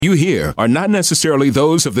You hear are not necessarily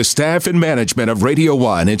those of the staff and management of Radio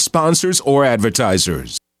 1, its sponsors or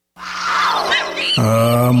advertisers.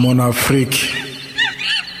 Ah, mon Afrique,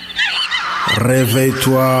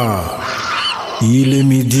 réveille-toi, il est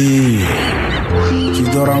midi, tu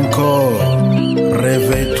dors encore,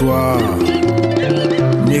 réveille-toi,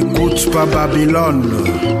 n'écoute pas Babylone,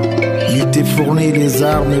 il t'a fourni les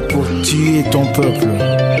armes pour tuer ton peuple,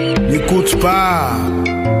 n'écoute pas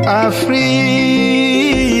Afrique.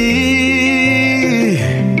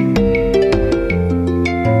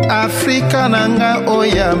 Africa nanga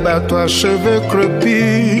oya batwa cheveux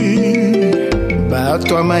crepus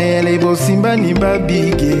batwa mayele bo simba ni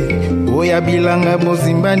babige oya bilanga bo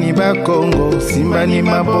simba ni ba Congo simba ni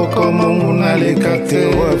maboko mungu na lekate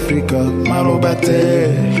o Africa marobate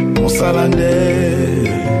musalande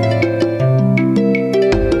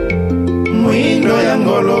muindo ya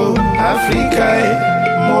ngolo Africa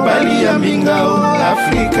mobali ya mbingao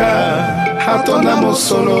Africa Hatona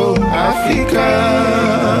Mosolo, Africa.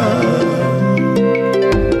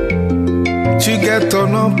 Tu gâtes ton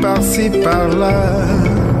nom par-ci, par-là.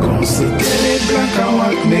 Quand c'était les blancs en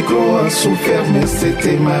watt, négro a souffert, mais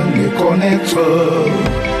c'était mal de connaître.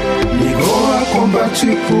 Négro a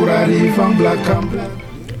combattu pour arriver en black en black.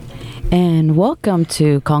 And welcome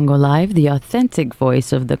to Congo Live, the authentic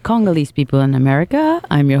voice of the Congolese people in America.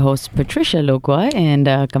 I'm your host, Patricia Lokwa, and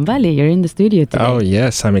Kambale, you're in the studio today. Oh,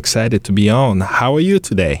 yes, I'm excited to be on. How are you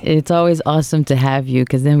today? It's always awesome to have you,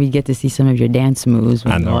 because then we get to see some of your dance moves.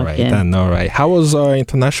 I know, right? How was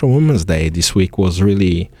International Women's Day? This week was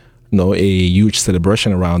really a huge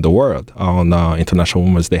celebration around the world on International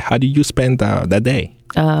Women's Day. How did you spend that day?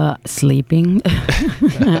 Sleeping.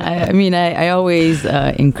 I always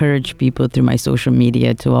encourage people through my social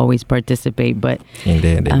media to always participate, but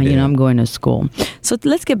Indeed. I'm going to school. So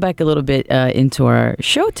let's get back a little bit into our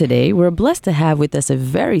show today. We're blessed to have with us a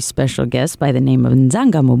very special guest by the name of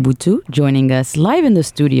Nzanga Mobutu, joining us live in the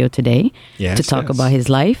studio today to talk about his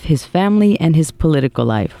life, his family, and his political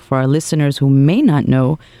life. For our listeners who may not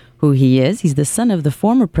know who he is, he's the son of the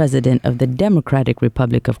former president of the Democratic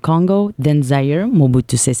Republic of Congo, then Zaire,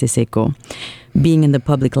 Mobutu Sese Seko. Being in the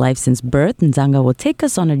public life since birth, Nzanga will take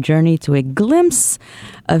us on a journey to a glimpse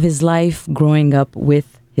of his life growing up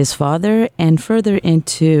with his father and further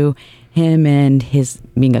into him and his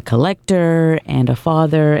being a collector and a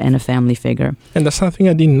father and a family figure. And that's something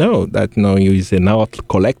I didn't know, that he's an art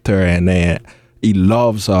collector and he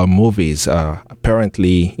loves movies.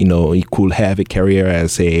 Apparently, he could have a career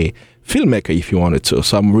as a filmmaker if he wanted to.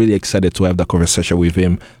 So I'm really excited to have that conversation with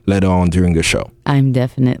him later on during the show. I'm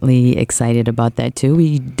definitely excited about that too.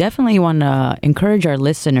 We definitely want to encourage our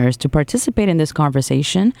listeners to participate in this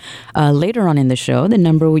conversation later on in the show. The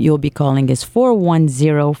number you'll be calling is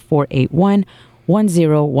 410-481-1010.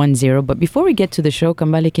 But before we get to the show,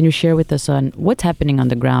 Kambale, can you share with us on what's happening on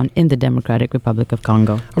the ground in the Democratic Republic of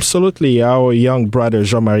Congo? Absolutely. Our young brother,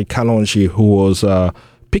 Jean-Marie Kalonji, who was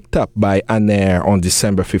picked up by ANER on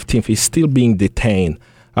December 15th, is still being detained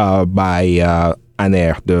by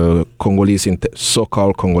ANER, the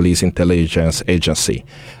so-called Congolese intelligence agency.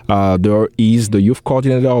 There is the youth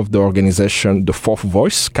coordinator of the organization, The Fourth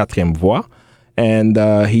Voice, Quatrième Voix, and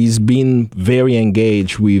he's been very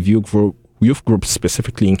engaged with youth groups,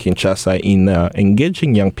 specifically in Kinshasa, in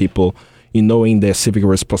engaging young people in knowing their civic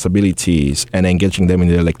responsibilities and engaging them in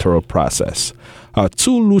the electoral process.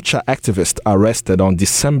 Two Lucha activists arrested on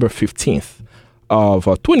December 15th of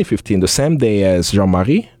 2015, the same day as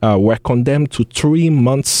Jean-Marie, were condemned to 3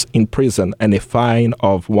 months in prison and a fine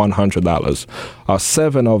of $100.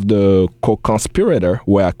 7 of the co-conspirators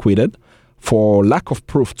were acquitted for lack of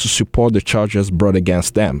proof to support the charges brought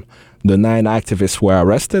against them. The 9 activists were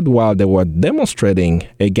arrested while they were demonstrating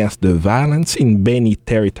against the violence in Beni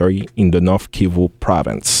territory in the North Kivu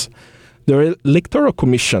province. The Electoral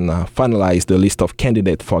Commission finalized the list of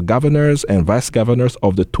candidates for governors and vice governors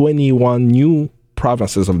of the 21 new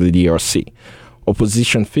provinces of the DRC.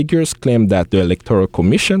 Opposition figures claim that the Electoral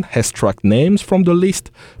Commission has struck names from the list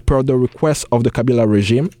per the request of the Kabila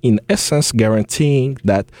regime, in essence guaranteeing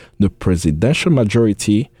that the presidential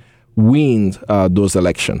majority wins those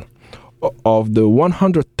elections. Of the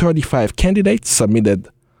 135 candidates submitted,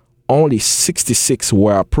 only 66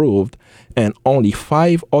 were approved, and only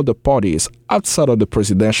 5 other parties outside of the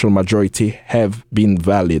presidential majority have been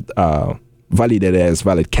validated as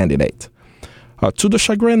valid candidates. To the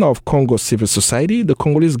chagrin of Congo's civil society, the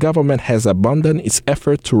Congolese government has abandoned its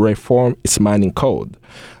effort to reform its mining code.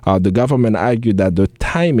 The government argued that the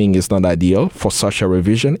timing is not ideal for such a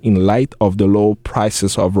revision in light of the low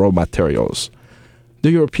prices of raw materials. The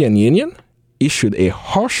European Union issued a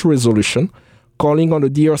harsh resolution calling on the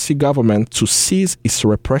DRC government to cease its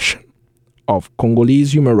repression of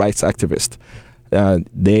Congolese human rights activists.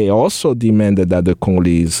 They also demanded that the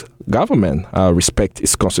Congolese government respect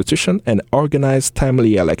its constitution and organize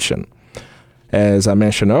timely election. As I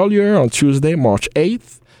mentioned earlier, on Tuesday, March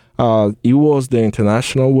 8th, it was the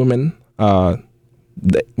International Women's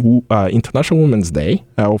Day.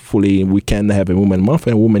 Hopefully, we can have a Women Month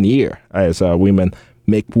and Women Year as women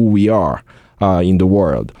make who we are in the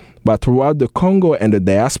world. But throughout the Congo and the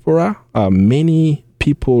diaspora, many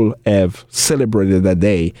people have celebrated that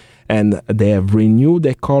day, and they have renewed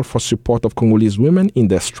their call for support of Congolese women in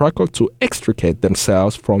their struggle to extricate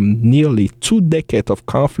themselves from nearly 2 decades of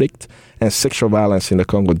conflict and sexual violence in the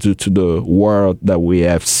Congo due to the war that we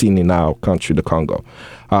have seen in our country, the Congo.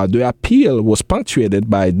 The appeal was punctuated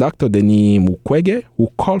by Dr. Denis Mukwege,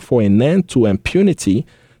 who called for an end to impunity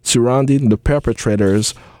surrounding the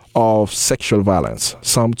perpetrators of sexual violence.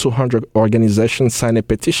 Some 200 organizations signed a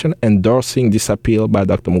petition endorsing this appeal by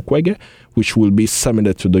Dr. Mukwege, which will be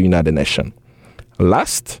submitted to the United Nations.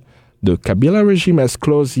 Last, the Kabila regime has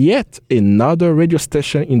closed yet another radio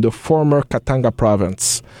station in the former Katanga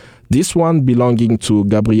province. This one belonging to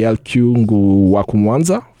Gabriel Kyungu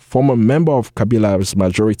Wakumwanza, former member of Kabila's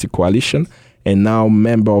majority coalition and now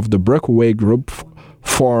member of the breakaway group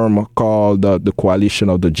formed called the Coalition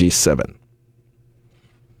of the G7.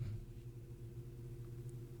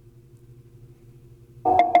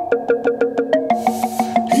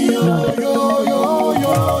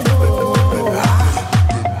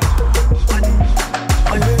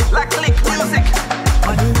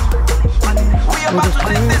 About to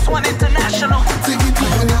take this one international. Take it to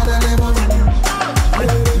another level.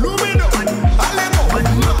 Lumino, Alemo.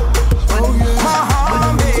 Oh yeah.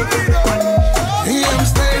 Mohammed. Here I'm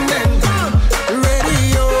standing.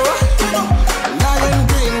 Radio. Lion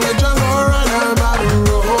King, the jungle runner by the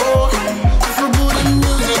road. For good in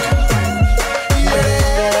music.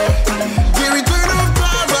 Yeah. The return of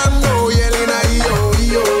clouds, I know. Yelling at yo.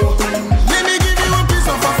 Let me give you a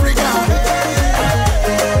piece of Africa.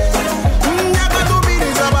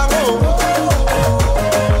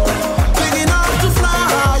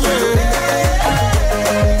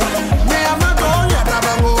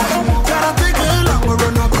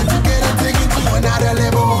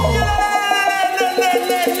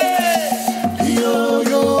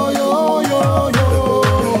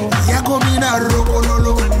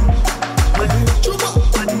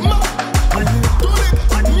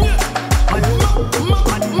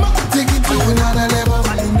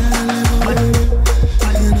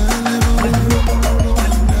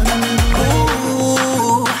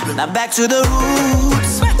 Now back to the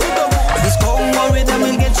roots. This Congo rhythm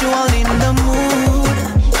will get you all in the mood.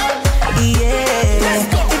 Yeah.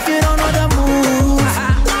 If you don't know the moves,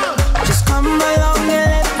 just come along and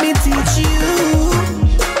let me teach you.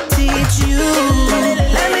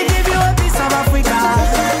 Let me give you a piece of Africa.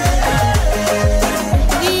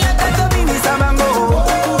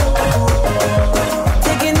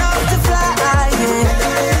 Taking off to fly, yeah.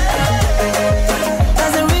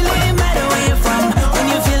 Doesn't really matter where you're from. When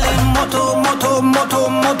you're feeling moto,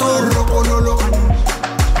 rokololo.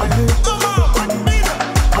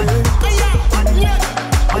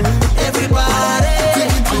 Everybody,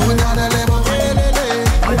 take it to another level.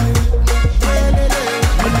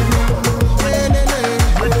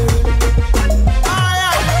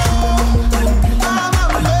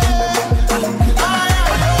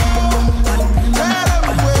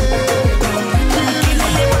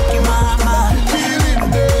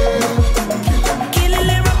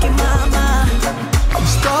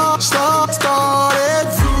 Started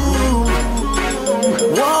through.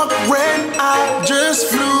 Walk when I just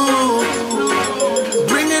flew.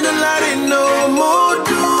 Bringing the light in, no more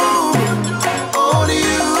doom. Only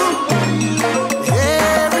you.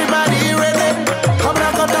 Everybody ready?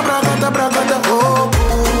 Bragada. Oh,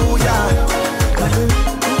 booyah.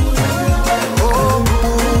 Oh,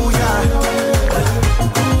 booyah.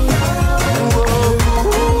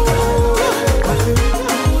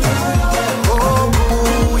 Oh,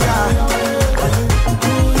 booyah.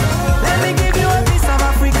 Let me give you a piece of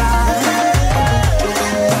Africa.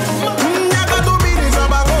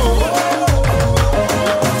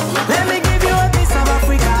 Let me give you a piece of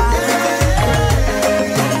Africa.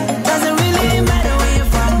 Doesn't really matter where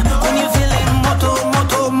you're from. When you're feeling moto.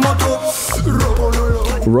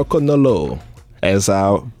 Rokonolo, as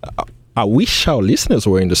I wish our listeners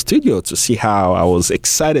were in the studio to see how I was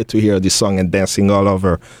excited to hear this song and dancing all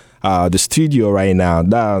over the studio right now.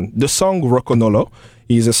 The song Rokonolo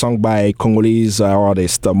is a song by Congolese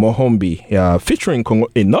artist Mohombi, featuring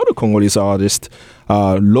another Congolese artist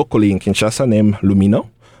locally in Kinshasa named Lumino.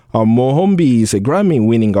 Mohombi is a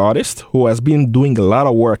Grammy-winning artist who has been doing a lot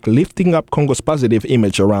of work lifting up Congo's positive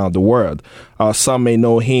image around the world. Some may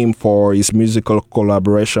know him for his musical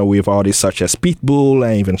collaboration with artists such as Pitbull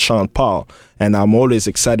and even Sean Paul. And I'm always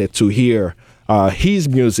excited to hear his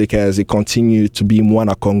music as he continues to be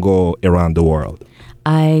Mwana Congo around the world.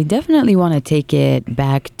 I definitely want to take it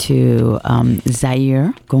back to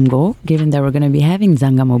Zaire, Congo, given that we're going to be having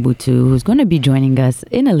Nzanga Mobutu, who's going to be joining us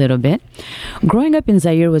in a little bit. Growing up in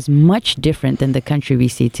Zaire was much different than the country we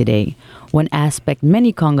see today. One aspect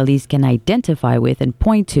many Congolese can identify with and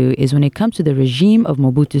point to is when it comes to the regime of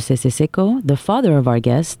Mobutu Sese Seko, the father of our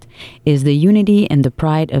guest, is the unity and the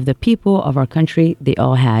pride of the people of our country they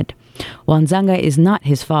all had. While Nzanga is not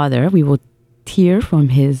his father, we will hear from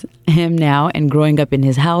him now and growing up in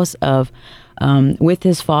his house of with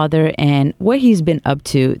his father and what he's been up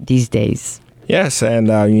to these days. Yes, and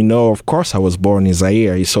of course I was born in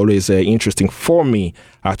Zaire. It's always interesting for me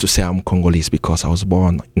to say I'm Congolese because I was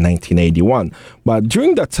born in 1981. But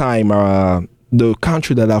during that time, the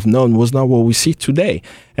country that I've known was not what we see today.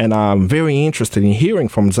 And I'm very interested in hearing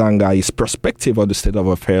from Nzanga his perspective of the state of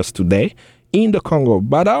affairs today in the Congo.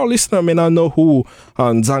 But our listener may not know who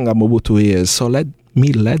Nzanga Mobutu is, so let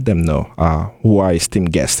them know who our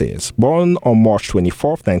esteemed guest is. Born on March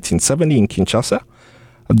 24th, 1970 in Kinshasa,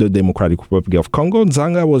 the Democratic Republic of Congo,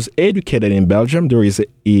 Nzanga was educated in Belgium during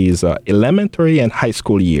his elementary and high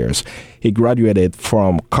school years. He graduated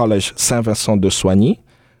from College Saint-Vincent de Soigny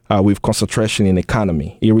with concentration in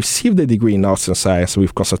economy. He received a degree in arts and science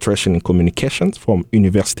with concentration in communications from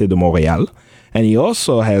Université de Montréal. And he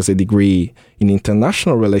also has a degree in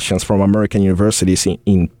international relations from American universities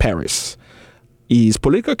in Paris. His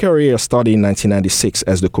political career started in 1996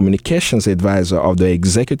 as the communications advisor of the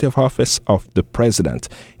Executive Office of the President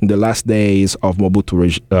in the last days of the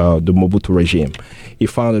Mobutu regime. He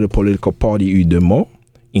founded the political party UDEMO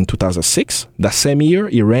in 2006. That same year,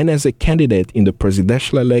 he ran as a candidate in the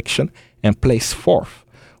presidential election and placed fourth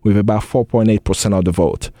with about 4.8% of the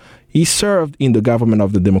vote. He served in the government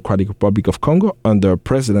of the Democratic Republic of Congo under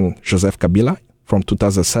President Joseph Kabila from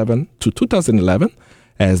 2007 to 2011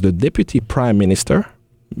 as the Deputy Prime Minister,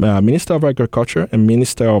 Minister of Agriculture, and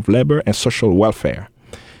Minister of Labor and Social Welfare.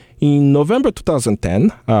 In November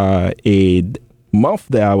 2010, a month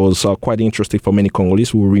that was quite interesting for many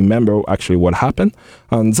Congolese who remember actually what happened,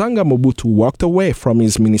 Nzanga Mobutu walked away from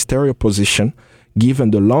his ministerial position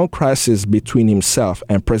given the long crisis between himself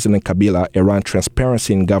and President Kabila around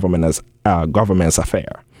transparency in government's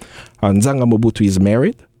affair. Nzanga Mobutu is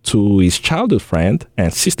married to his childhood friend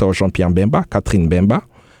and sister of Jean-Pierre Bemba, Catherine Bemba.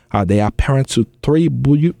 They are parents to three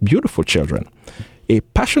beautiful children. A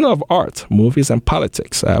passion of art, movies, and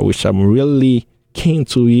politics, which I'm really keen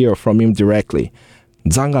to hear from him directly.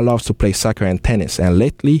 Nzanga loves to play soccer and tennis, and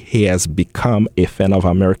lately he has become a fan of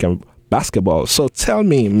American basketball. So tell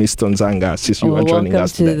me, Mr. Nzanga, since you are joining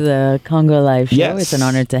us today. Welcome to the Congo Live Show. Yes. It's an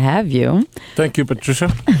honor to have you. Thank you,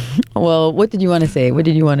 Patricia. Well, what did you want to say? What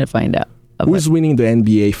did you want to find out? Who's winning the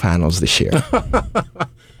NBA Finals this year?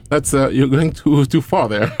 That's you're going too far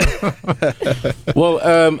there. Well,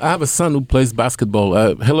 I have a son who plays basketball.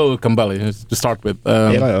 Hello, Kambale, to start with.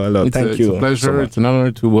 Hello. Thank you. It's a pleasure. So it's an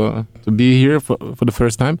honor to be here for the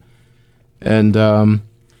first time. And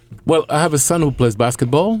well, I have a son who plays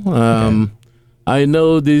basketball. I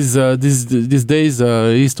know these days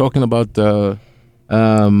he's talking about the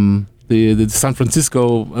San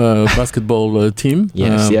Francisco basketball team.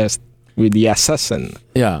 Yes. With the assassin.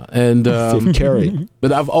 Yeah, and Steve Curry.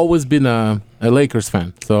 But I've always been a Lakers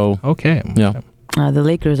fan. So okay. Yeah. The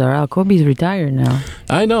Lakers are out. Kobe's retired now.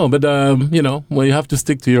 I know, but well, you have to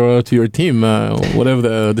stick to your team,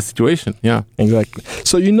 whatever the situation. Yeah, exactly.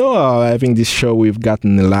 So having this show, we've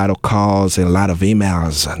gotten a lot of calls and a lot of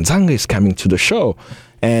emails. Nzanga is coming to the show,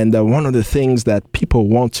 and one of the things that people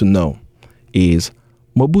want to know is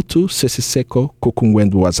Mobutu Sese Seko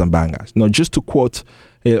Kokungwendu wa Zambanga. Now, just to quote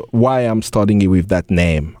why I'm starting it with that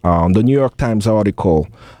name, the New York Times article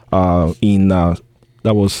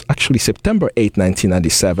that was actually September 8,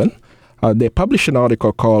 1997. They published an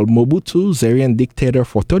article called Mobutu, Zairian Dictator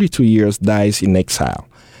for 32 Years, Dies in Exile.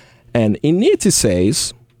 And in it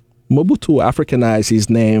says, Mobutu Africanized his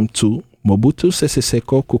name to Mobutu Sese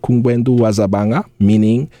Seko Kokungwendu wa Zambanga,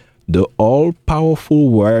 meaning the all-powerful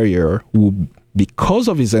warrior who, because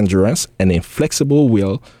of his endurance and inflexible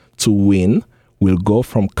will to win, will go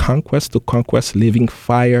from conquest to conquest, leaving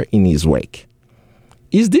fire in his wake.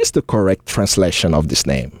 Is this the correct translation of this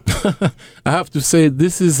name? I have to say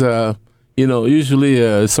this is,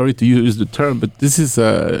 usually, sorry to use the term, but this is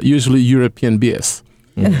usually European BS.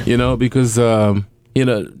 Because,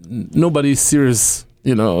 nobody's serious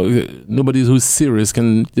nobody who's serious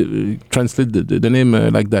can translate the name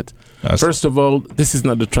like that. First of all, this is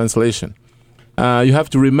not the translation. You have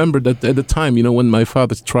to remember that at the time, when my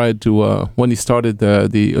father tried to, when he started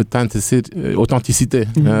the authenticité,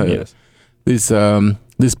 Yes.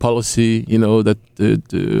 this policy, that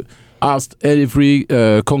asked every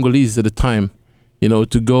Congolese at the time,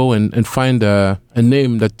 to go and find a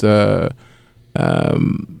name that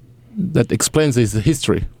explains his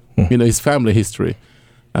history, his family history.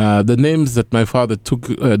 The names that my father took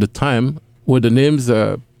at the time were the names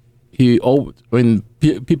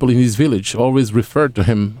people in his village always referred to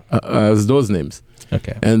him as those names.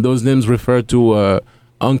 Okay. And those names refer to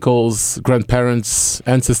uncles, grandparents,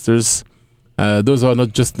 ancestors. Those are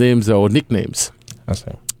not just names or nicknames. I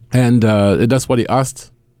see. And that's what he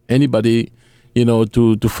asked anybody,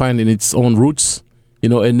 to find in its own roots,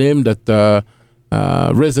 a name that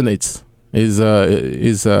resonates his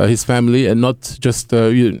family, and not just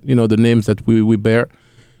the names that we bear.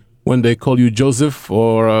 When they call you Joseph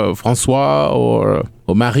or Francois or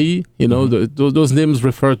Marie, those names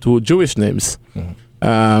refer to Jewish names,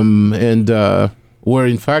 and where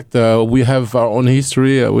in fact we have our own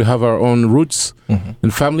history, we have our own roots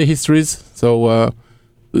and family histories. So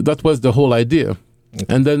that was the whole idea. Okay.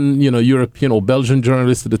 And then European or Belgian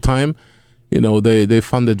journalists at the time, they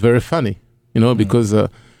found it very funny, because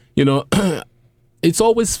it's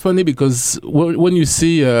always funny because when you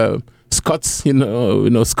see Scots,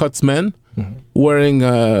 Scotsmen wearing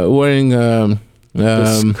the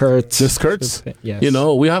skirts, yes.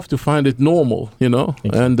 We have to find it normal,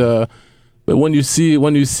 Exactly. And but when you see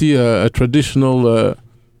a traditional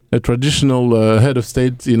head of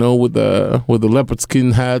state, with a leopard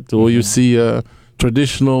skin hat, or you see a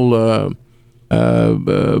traditional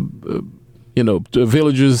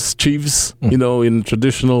villagers, chiefs, in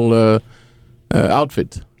traditional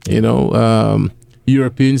outfit,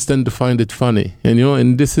 Europeans tend to find it funny,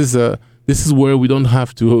 and this is where we don't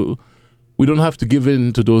have to give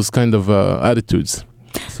in to those kind of attitudes.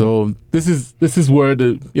 So this is where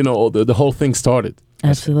the whole thing started.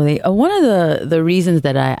 Absolutely. One of the reasons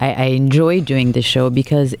that I enjoy doing this show,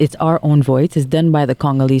 because it's our own voice, it's done by the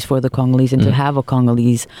Congolese for the Congolese, and to have a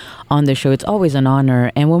Congolese on the show, it's always an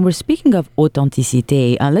honor. And when we're speaking of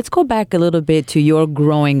authenticité, let's go back a little bit to your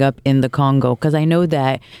growing up in the Congo, because I know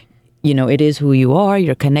that it is who you are,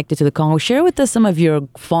 you're connected to the Congo. Share with us some of your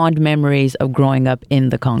fond memories of growing up in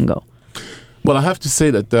the Congo. Well, I have to say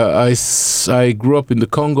that I grew up in the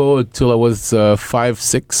Congo until I was 5,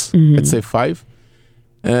 6, let's say 5.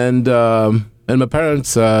 And my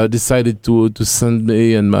parents decided to send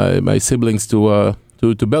me and my siblings to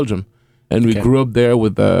Belgium, and we grew up there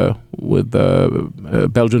with a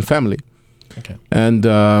Belgian family. Okay. And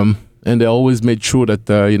they always made sure that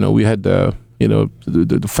we had the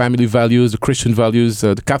family values, the Christian values,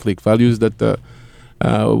 the Catholic values that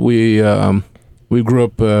we grew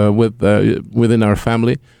up with within our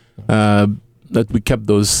family. That we kept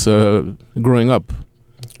those growing up.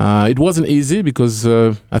 It wasn't easy because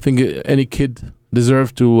I think any kid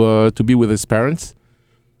deserved to be with his parents,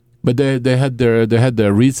 but they had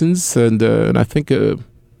their reasons, and I think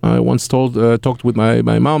I once talked with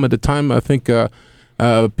my mom at the time. I think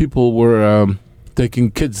people were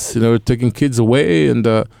taking kids away, and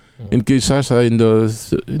in Kinshasa in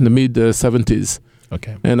the mid 70s.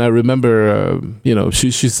 Okay. And I remember,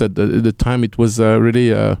 she said that at the time it was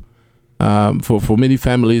really for many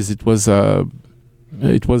families it was a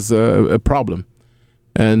problem,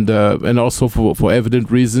 and also for evident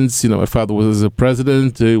reasons. My father was a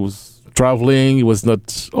president; he was traveling; he was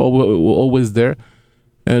not always there,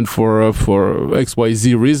 and for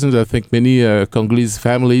XYZ reasons, I think many Congolese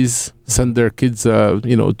families send their kids,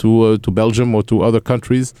 to Belgium or to other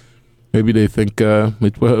countries. Maybe they think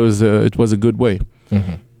it was a good way.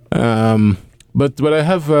 Mm-hmm. But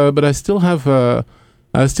I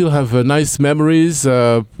still have nice memories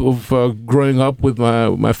of growing up with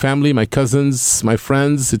my family, my cousins, my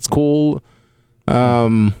friends. It's cool. I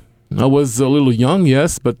was a little young,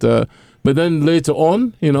 yes, but then later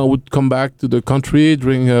on, I would come back to the country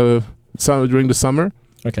during the summer.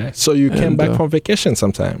 Okay, so you came back from vacation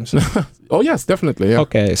sometimes. Oh yes, definitely. Yeah.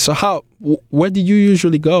 Okay, so where did you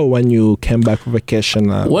usually go when you came back from vacation?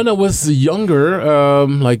 When I was younger,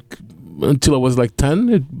 until I was like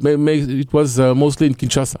 10, it was mostly in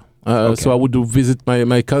Kinshasa. Okay. So I would visit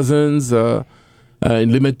my cousins in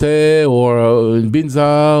Limete or in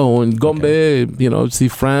Binza or in Gombe. Okay. See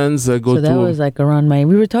friends. So that was like around we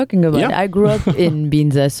were talking about. Yeah. I grew up in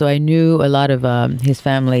Binza, so I knew a lot of his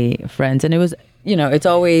family friends, and it was. It's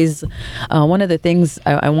always one of the things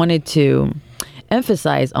I wanted to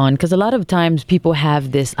emphasize on, because a lot of times people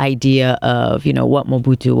have this idea of, what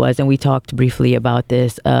Mobutu was, and we talked briefly about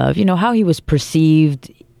this, of, how he was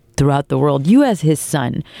perceived throughout the world. You as his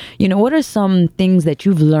son, what are some things that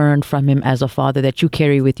you've learned from him as a father that you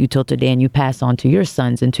carry with you till today and you pass on to your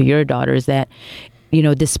sons and to your daughters that,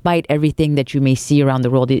 despite everything that you may see around the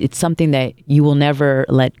world, it's something that you will never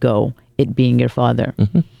let go, it being your father?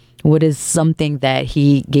 Mm-hmm. What is something that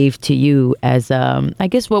he gave to you as, I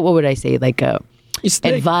guess, what would I say, like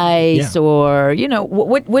advice, or,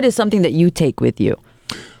 what is something that you take with you?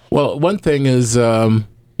 Well, one thing is,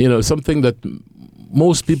 something that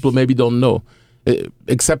most people maybe don't know,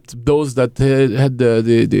 except those that had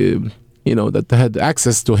that had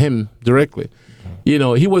access to him directly.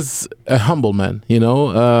 He was a humble man.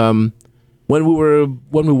 When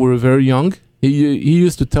we were very young, he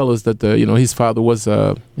used to tell us that his father was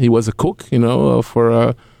he was a cook, for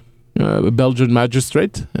a Belgian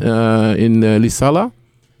magistrate in Lisala,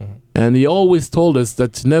 and he always told us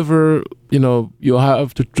that never you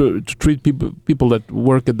have to treat people that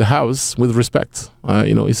work at the house with respect.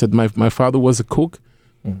 He said my father was a cook,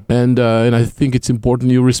 and I think it's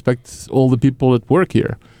important you respect all the people that work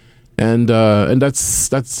here. And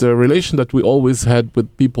that's a relation that we always had with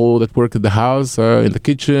people that work at the house, in the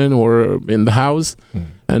kitchen or in the house,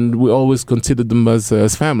 and we always considered them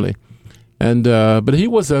as family. And but he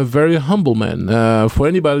was a very humble man. For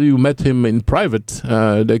anybody who met him in private,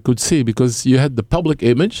 they could see, because you had the public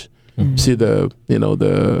image, see the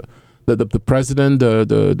president,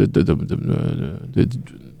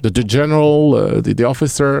 the general, the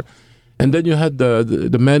officer, and then you had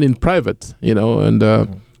the man in private,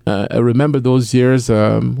 I remember those years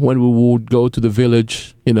when we would go to the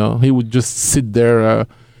village. He would just sit there,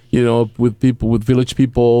 with village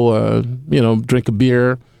people, drink a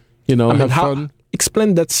beer, have fun.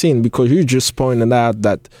 Explain that scene, because you just pointed out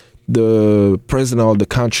that the president of the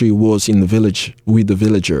country was in the village with the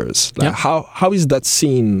villagers. Like, how is that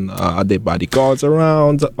scene? Are there bodyguards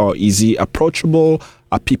around, or is he approachable?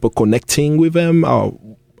 Are people connecting with him?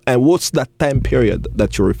 And what's that time period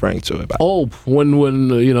that you're referring to about? Oh, when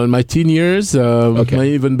in my teen years,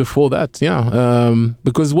 even before that,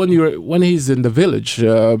 because when he's in the village,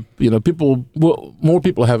 more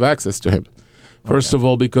people have access to him. First of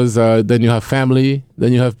all, because then you have family,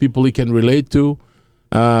 then you have people he can relate to.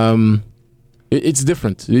 It's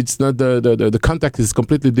different. It's not the contact is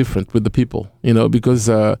completely different with the people, because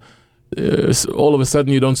all of a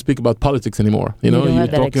sudden you don't speak about politics anymore. You don't you're have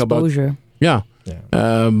that talking exposure. about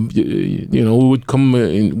we would come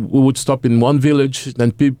we would stop in one village,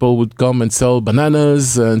 then people would come and sell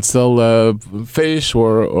bananas and sell fish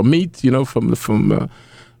or meat,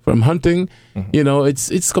 from hunting.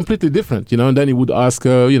 It's completely different, and then he would ask,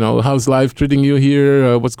 how's life treating you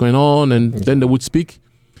here, what's going on, and then they would speak,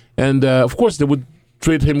 and of course they would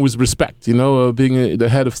treat him with respect, being the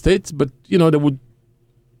head of state, but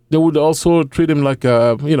they would also treat him like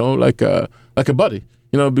a buddy,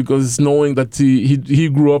 because knowing that he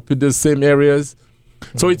grew up in the same areas,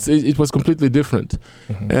 so it was completely different,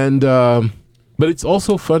 and but it's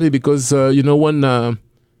also funny because when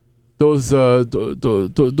those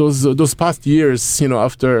past years,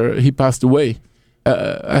 after he passed away,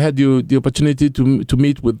 I had the opportunity to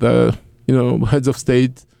meet with heads of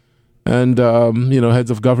state and heads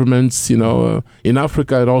of governments, in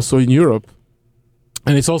Africa and also in Europe.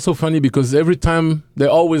 And it's also funny because every time they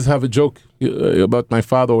always have a joke about my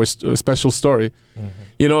father or a special story,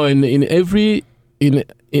 in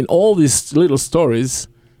all these little stories,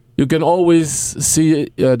 you can always see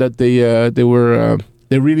that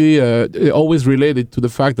they really always related to the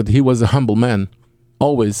fact that he was a humble man,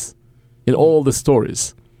 always, in all the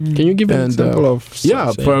stories. Can you give an example of?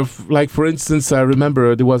 For instance, I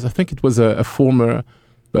remember I think it was a former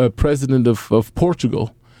president of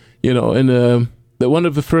Portugal, and one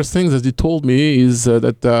of the first things that he told me is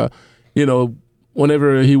that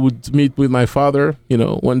whenever he would meet with my father,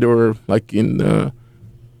 when they were like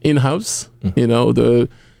in-house,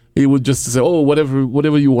 he would just say, "Oh,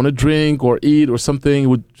 whatever you want to drink or eat or something," he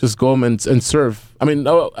would just go and serve. I mean,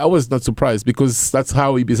 I was not surprised because that's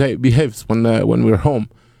how he behaves when we're home.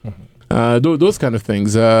 Those kind of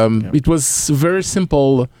things. It was very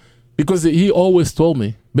simple because he always told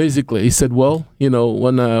me. Basically, he said, "Well,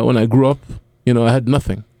 when I grew up, I had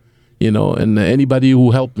nothing, and anybody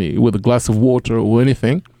who helped me with a glass of water or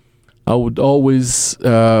anything, I would always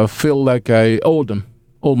feel like I owed them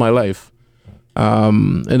all my life."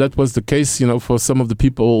 And that was the case, for some of the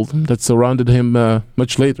people that surrounded him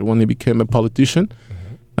much later when he became a politician.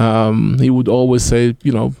 He would always say,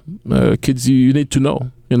 kids, you need to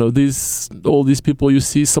know, all these people you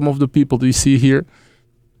see, some of the people that you see here,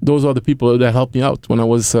 those are the people that helped me out when I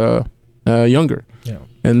was younger,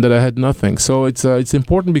 and that I had nothing. So it's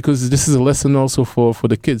important because this is a lesson also for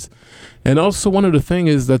the kids. And also one of the things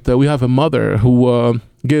is that we have a mother who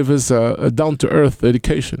gave us a down-to-earth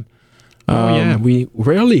education. We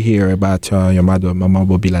rarely hear about your mother, Mama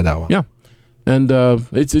Bobiladawa. Yeah, and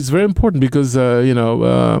it's very important because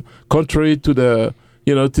contrary to the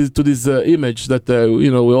to this image that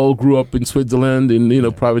we all grew up in Switzerland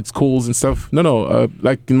in private schools and stuff. No,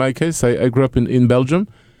 like in my case, I grew up in Belgium,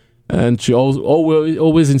 and she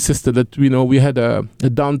always insisted that we had a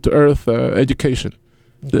down-to-earth education.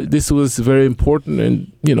 This was very important,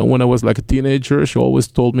 and when I was like a teenager, she always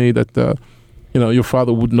told me that your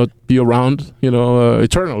father would not be around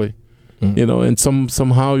eternally, and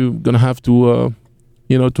somehow you're gonna have to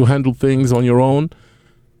to handle things on your own,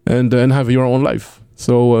 and have your own life.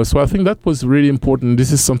 So I think that was really important.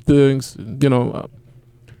 This is something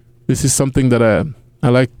that I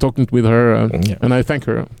like talking with her, and I thank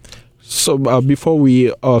her. So before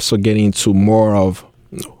we also get into more of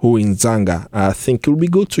who in Nzanga, I think it would be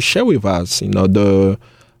good to share with us, the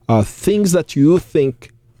things that you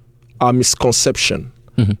think are misconception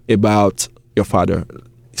about your father,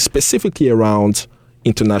 specifically around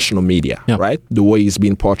international media, right? The way he's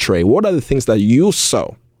been portrayed. What are the things that you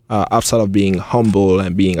saw outside of being humble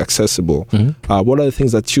and being accessible? What are the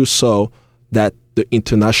things that you saw that the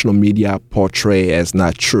international media portray as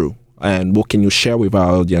not true? And what can you share with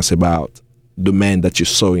our audience about the man that you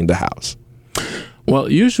saw in the house?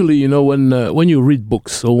 Well, usually, when you read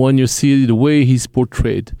books or when you see the way he's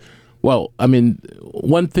portrayed, well, I mean,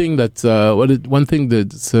 one thing that's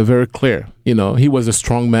very clear. He was a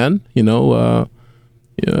strong man. You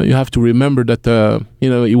have to remember that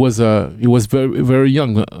he was very very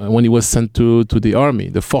young when he was sent to the army,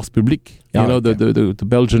 the Force Publique. The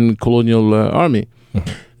Belgian colonial army.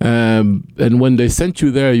 And when they sent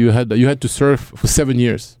you there, you had to serve for 7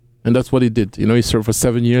 years, and that's what he did. He served for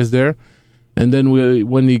 7 years there. And then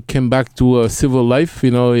when he came back to civil life,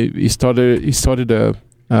 he started a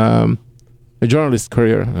journalist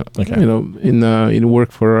career. In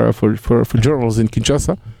work for journals in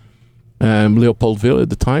Kinshasa, Leopoldville at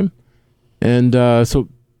the time, and so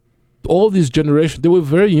all these generations, they were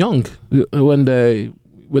very young when they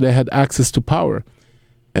had access to power,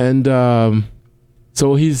 and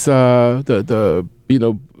so he's he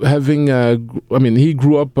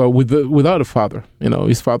grew up without a father.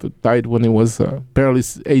 His father died when he was barely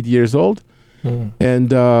 8 years old, and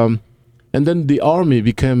then the army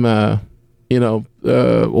became, or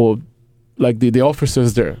like the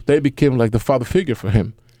officers there, they became like the father figure for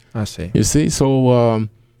him. I see. You see, so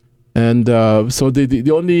so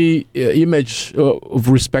the only image of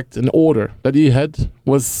respect and order that he had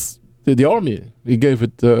was the army. He gave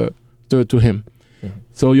it to him.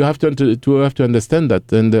 So you have to understand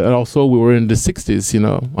that, and also we were in the 60s.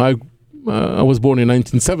 I was born in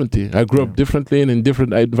 1970. I grew up differently and in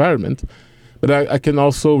different environment, but I can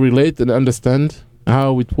also relate and understand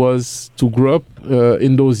how it was to grow up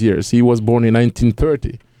in those years. He was born in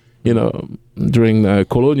 1930, during the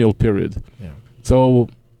colonial period. So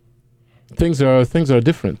things are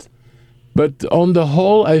different. But on the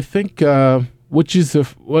whole, I think what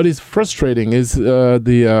is frustrating is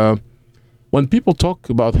when people talk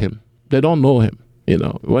about him, they don't know him.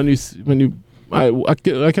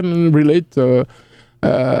 I can relate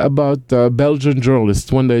about Belgian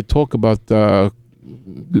journalists when they talk about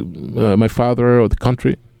my father or the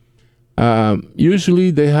country.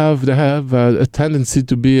 Usually they have a tendency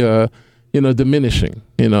to be diminishing.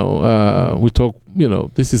 We talk.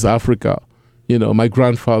 This is Africa. My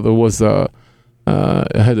grandfather was he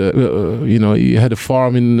had a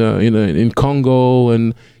farm in Congo,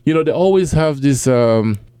 and they always have this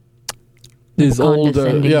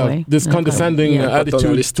condescending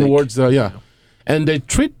attitude towards and they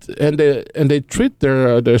treat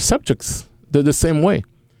their subjects the same way.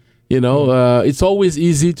 It's always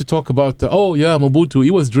easy to talk about Mobutu,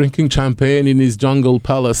 he was drinking champagne in his jungle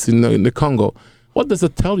palace in the Congo. What does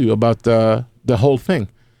it tell you about the whole thing?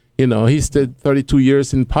 He stayed 32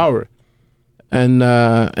 years in power, and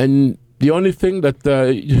the only thing that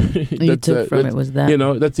you took from it was that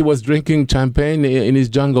that he was drinking champagne in his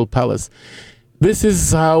jungle palace. This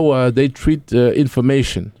is how they treat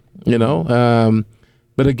information.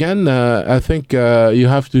 But again, I think you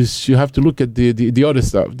have to look at the other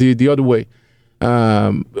stuff, the other way.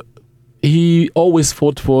 He always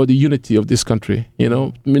fought for the unity of this country.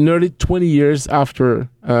 Nearly 20 years after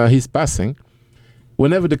his passing,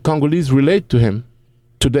 whenever the Congolese relate to him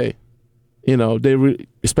today,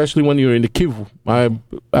 especially when you're in the Kivu. I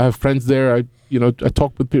have friends there. I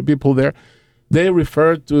talk with people there. they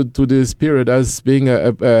refer to this period as being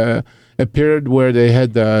a period where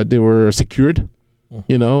they were secured.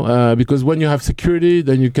 Because when you have security,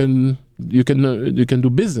 then you can do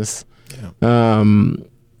business,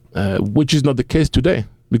 which is not the case today.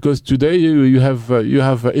 Because today you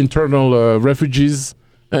have internal refugees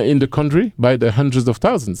in the country by the hundreds of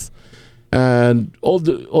thousands, and all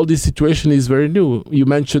this situation is very new. You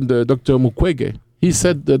mentioned Dr. Mukwege. He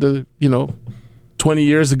said that 20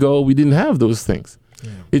 years ago we didn't have those things.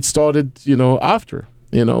 Yeah. It started after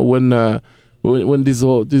when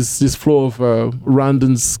this flow of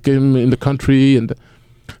Rwandans came in the country, and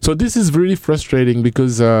so this is really frustrating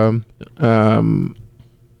because at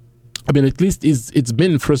least it's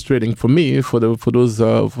been frustrating for me for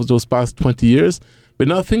those past 20 years. But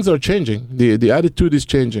now things are changing. The attitude is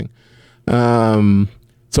changing.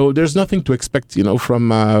 So there's nothing to expect, from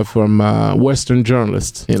Western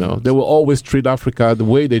journalists. They will always treat Africa the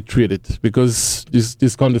way they treat it because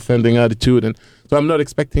this condescending attitude, and so I'm not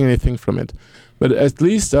expecting anything from it. But at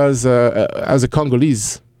least as a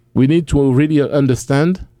Congolese, we need to really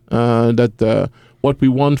understand that what we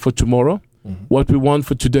want for tomorrow, what we want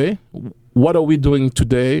for today, what are we doing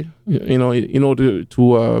today, in order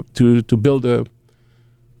to build a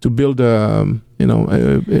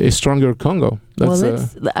stronger Congo.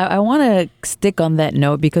 I want to stick on that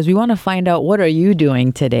note because we want to find out what are you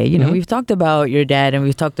doing today. We've talked about your dad and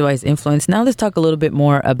we've talked about his influence. Now let's talk a little bit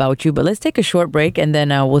more about you. But let's take a short break and then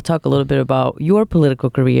we'll talk a little bit about your political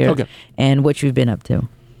career and what you've been up to.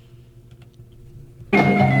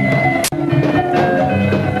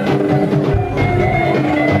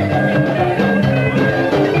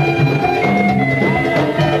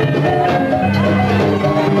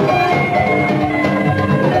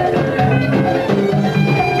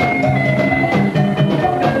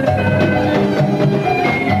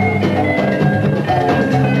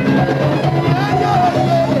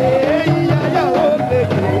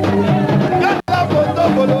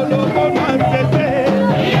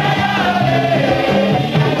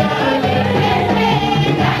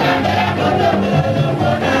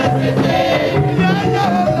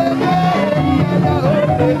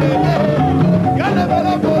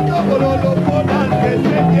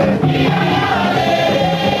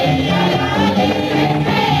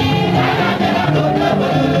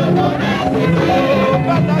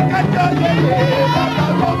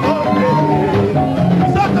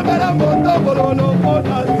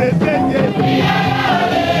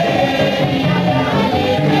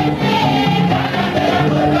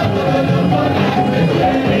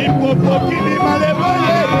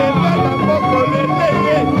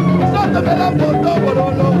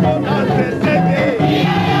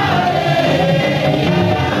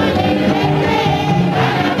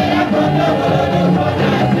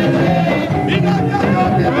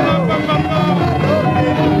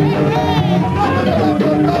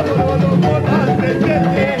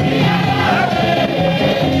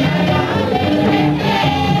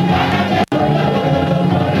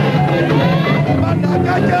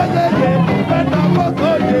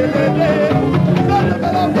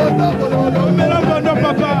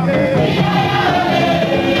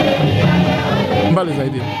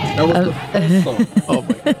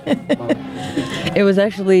 It was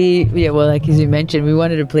actually, like as you mentioned, we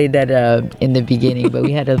wanted to play that in the beginning, but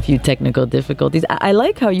we had a few technical difficulties. I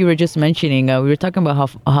like how you were just mentioning, we were talking about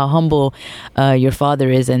how humble your father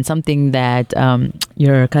is, and something that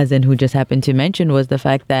your cousin who just happened to mention was the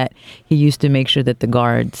fact that he used to make sure that the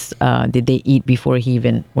guards, did they eat before he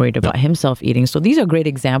even worried about himself eating. So these are great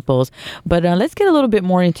examples, but let's get a little bit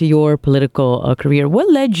more into your political career. What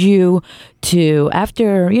led you to,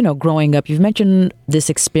 after, growing up, you've mentioned this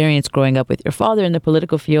experience growing up with your father in the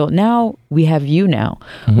political field. Now we have you now,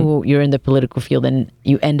 who you're in the political field, and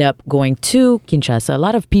you end up going to Kinshasa. A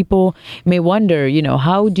lot of people may wonder,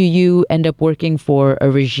 how do you end up working for a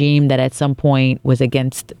regime that at some point was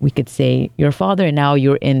against, we could say, your father, and now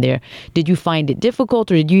you're in there? Did you find it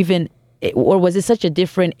difficult, or was it such a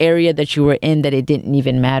different area that you were in that it didn't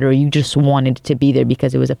even matter? You just wanted to be there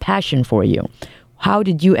because it was a passion for you. How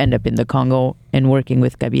did you end up in the Congo and working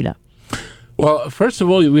with Kabila? Well, first of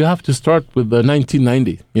all, we have to start with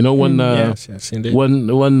 1990.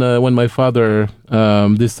 When my father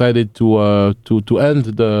decided to end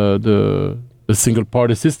the single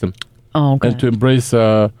party system, and to embrace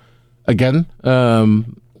again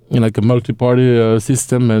like a multi-party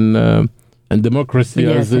system and democracy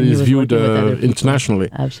as it is viewed internationally.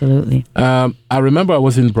 Absolutely. I remember I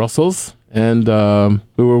was in Brussels, and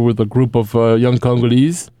we were with a group of young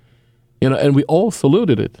Congolese, and we all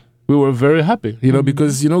saluted it. We were very happy,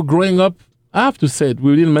 because, growing up, I have to say it,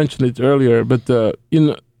 we didn't mention it earlier, but,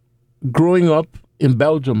 growing up in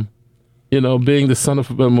Belgium, being the son of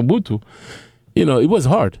Mobutu, it was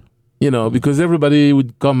hard, because everybody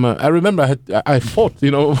would come. I remember I fought,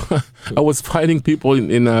 I was fighting people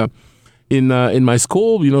in my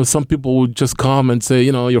school. Some people would just come and say,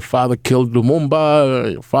 your father killed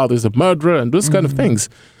Lumumba, your father's a murderer, and those kind of things.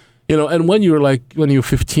 And when you're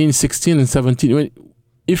 15, 16, and 17,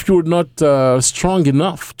 if you're not strong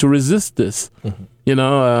enough to resist this,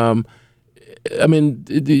 I mean,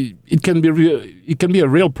 it can be a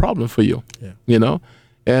real problem for you,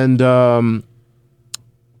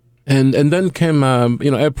 and then came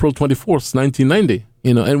April 24th, 1990,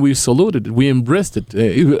 and we saluted it, we embraced it.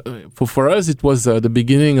 For us, it was the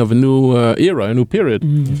beginning of a new era, a new period.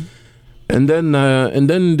 Mm-hmm. And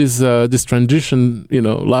then this transition,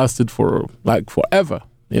 lasted for forever,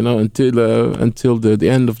 until the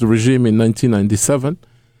end of the regime in 1997,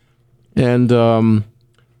 and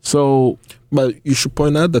so. But you should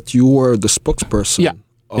point out that you were the spokesperson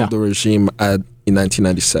of the regime in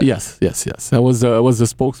 1997. Yes. I was the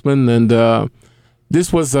spokesman, and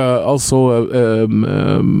this was also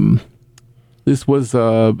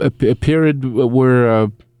a period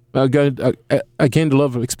where I gained a lot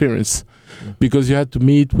of experience, because you had to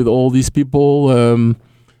meet with all these people.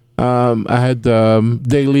 I had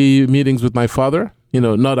daily meetings with my father,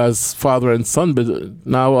 not as father and son, but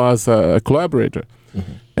now as a collaborator.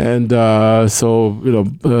 Mm-hmm. And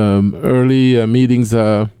early meetings,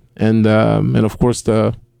 and of course,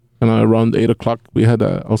 around 8 o'clock we had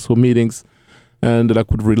also meetings, and that I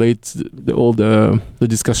could relate all the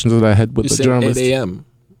discussions that I had with the journalists. 8 a.m.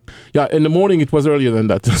 Yeah, in the morning it was earlier than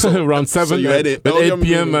that, around 7. So you had it 8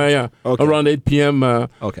 p.m. Okay. Around 8 p.m.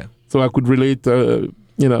 Okay. So I could relate,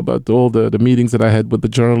 about all the meetings that I had with the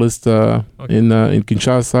journalists in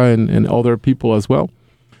Kinshasa and other people as well.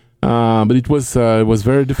 But it was a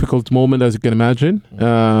very difficult moment, as you can imagine,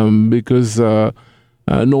 because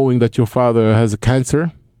knowing that your father has a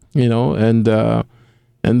cancer, and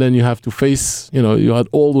then you have to face, you had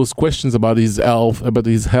all those questions about his health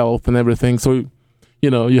and everything. So,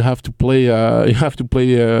 you have to play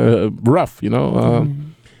rough,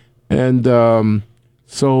 and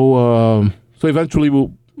so eventually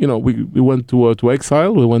we went to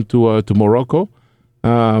exile. We went to Morocco.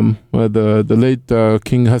 Where the late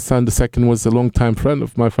King Hassan II was a long-time friend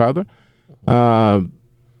of my father.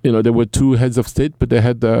 There were two heads of state, but they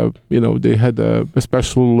had a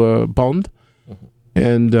special bond,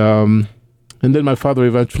 and then my father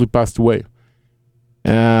eventually passed away.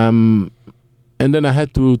 And then I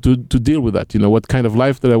had to deal with that. What kind of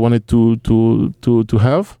life that I wanted to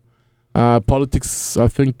have. Politics, I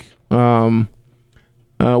think,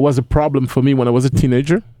 was a problem for me when I was a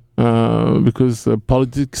teenager. Because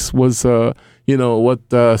politics was, what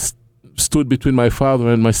stood between my father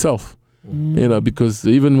and myself. Because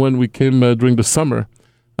even when we came during the summer,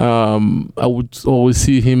 I would always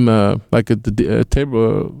see him at the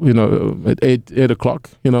table, at 8 o'clock.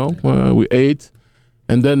 We ate,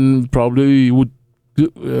 and then probably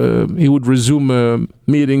he would resume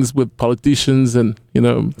meetings with politicians, and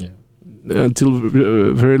until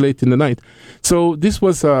very late in the night. So this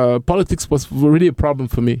was politics was really a problem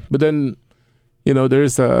for me. But then, there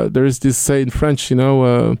is this say in French,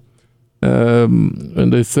 and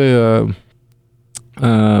they say.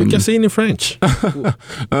 You can say it in French.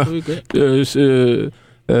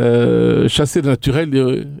 Chasser le naturel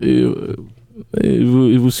et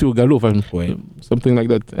vous suivre au galop, something like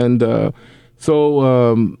that. And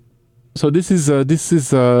so this is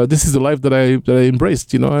the life that I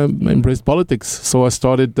embraced. I embraced politics. So I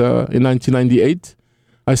started in 1998.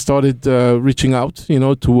 I started reaching out,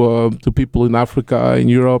 to people in Africa, in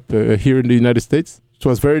Europe, here in the United States. It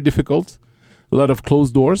was very difficult. A lot of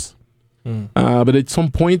closed doors. But at some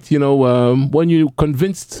point, when you're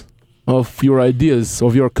convinced of your ideas,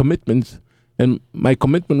 of your commitment, and my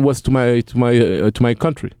commitment was to my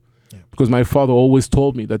country, because my father always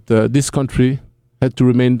told me that this country had to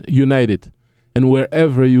remain united, and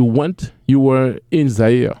wherever you went, you were in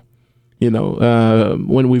Zaire.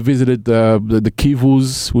 When we visited the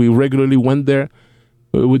Kivus, we regularly went there.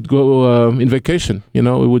 We would go in vacation. We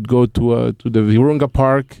would go to the Virunga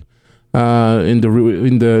Park, in the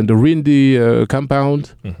Rindi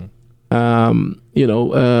compound. Mm-hmm.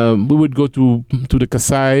 We would go to the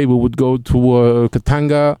Kasai. We would go to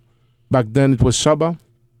Katanga. Back then it was Shaba.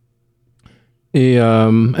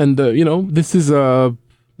 This is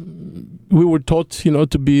we were taught,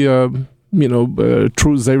 to be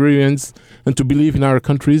true Zaireans and to believe in our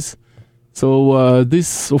countries. So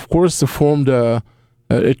this, of course, formed a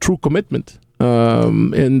true commitment.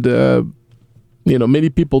 Many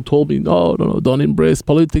people told me, no, don't embrace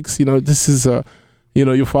politics. This is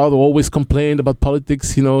your father always complained about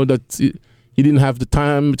politics, that he didn't have the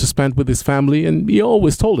time to spend with his family. And he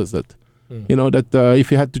always told us that, that if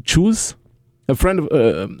he had to choose,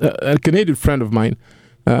 a Canadian friend of mine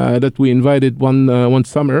that we invited one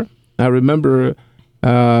summer, I remember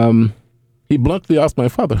he bluntly asked my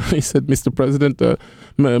father, he said, Mr. President,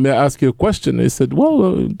 may I ask you a question? He said,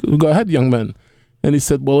 well, go ahead, young man. And he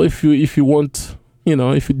said, well, if you want,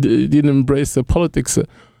 if you didn't embrace politics,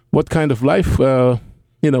 what kind of life,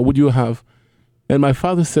 would you have? And my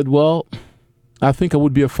father said, well, I think I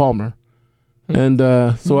would be a farmer. And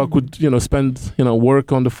so I could, spend,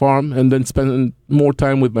 work on the farm and then spend more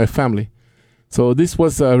time with my family. So this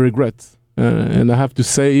was a regret. And I have to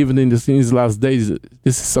say, even in his last days,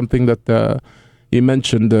 this is something that he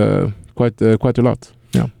mentioned quite a lot.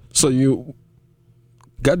 Yeah. So you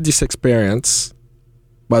got this experience,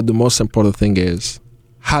 but the most important thing is,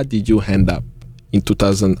 how did you end up in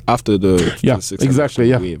 2000 after the 2006 exactly,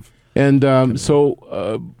 yeah. wave? And so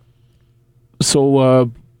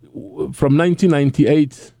from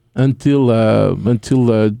 1998 until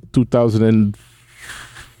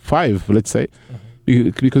 2005, let's say,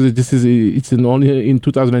 because it's only in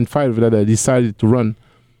 2005 that I decided to run.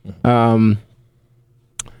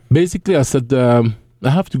 Basically, I said I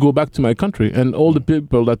have to go back to my country, and all the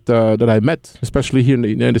people that I met, especially here in the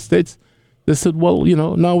United States, they said, "Well,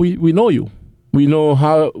 now we know you, we know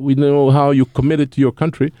how you committed to your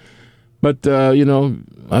country, but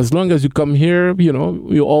as long as you come here,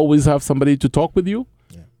 you always have somebody to talk with you,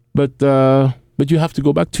 but you have to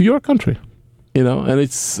go back to your country." And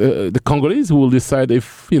it's the Congolese who will decide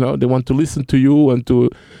if they want to listen to you and to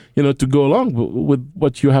go along with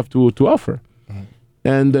what you have to offer.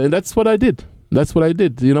 And that's what I did.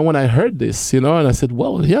 When I heard this, and I said,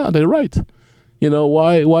 well, yeah, they're right.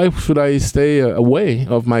 Why should I stay away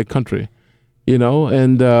of my country?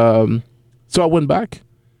 And so I went back,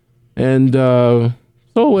 and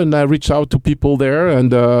when I reached out to people there,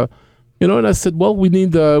 and and I said, well, we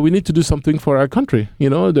need to do something for our country.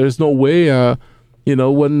 There's no way,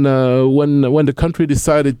 when the country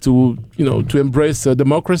decided to embrace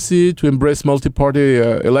democracy, to embrace multi-party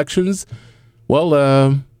elections. Well,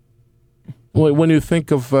 when you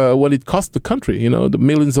think of what it cost the country, the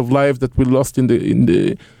millions of lives that we lost in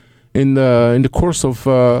the course of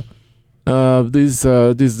these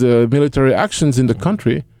military actions in the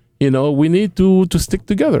country, we need to stick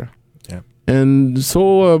together. And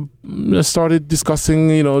so I started discussing,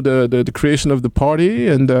 the creation of the party,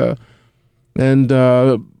 and I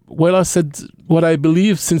said what I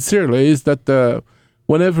believe sincerely is that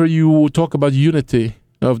whenever you talk about unity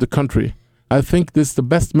of the country, I think this is the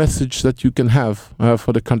best message that you can have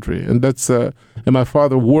for the country, and that's and my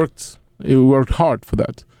father worked hard for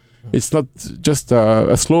that. It's not just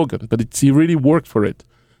a slogan, but he really worked for it.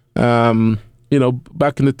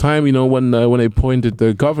 Back in the time, when I appointed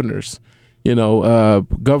the governors.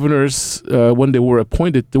 Governors, when they were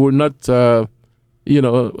appointed, they were not,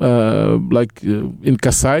 like in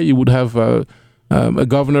Kasai, you would have a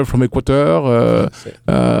governor from Equateur.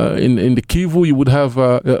 In the Kivu, you would have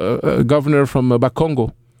a governor from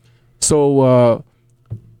Bakongo. So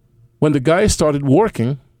when the guy started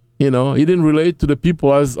working, he didn't relate to the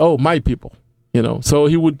people as, my people. So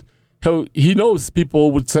he knows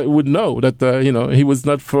people would know that he was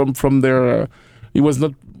not from their. He was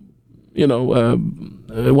not. One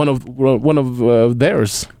of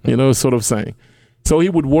theirs, sort of saying. So he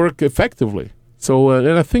would work effectively. So,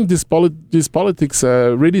 and I think this politics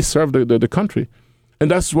really served the country,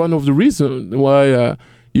 and that's one of the reasons why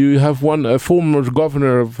you have a former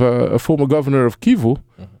governor of Kivu,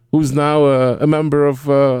 who's now a member of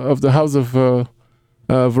the House of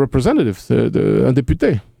Representatives, un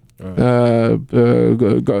député,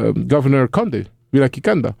 Governor Conde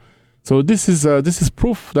Vilakikanda. So this is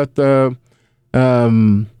proof that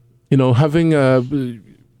having a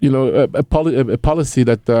policy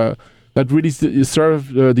that really serves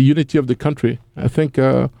the unity of the country. I think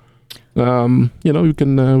we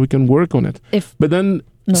can work on it. But then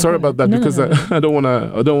sorry about that, because I don't want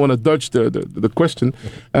to dodge the question.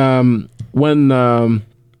 When I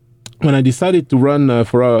decided to run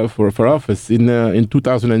for office in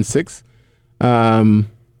 2006.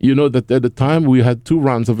 That at the time we had 2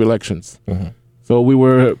 rounds of elections. So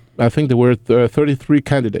I think there were 33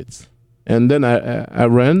 candidates. And then I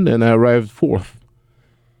ran and I arrived 4th.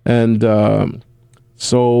 And the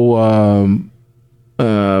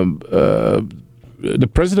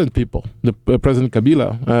President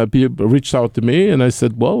Kabila reached out to me, and I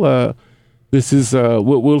said, well, this is,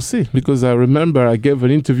 we'll see. Because I remember I gave an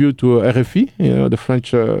interview to RFI, the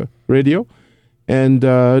French radio. And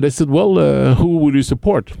they said, well, who would you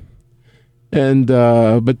support? and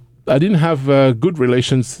but I didn't have good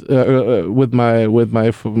relations with my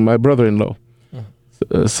brother-in-law.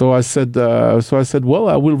 So I said, well,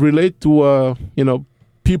 I will relate to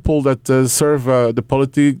people that serve the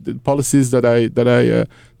policies that I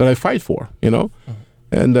fight for,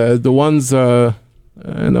 and the ones.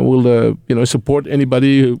 And I will, support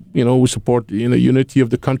anybody who support unity of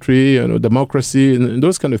the country, democracy, and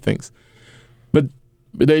those kind of things. But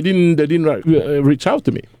they didn't reach out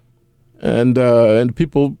to me, and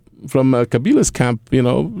people from Kabila's camp,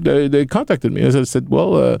 they contacted me. As I said,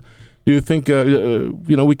 well, do you think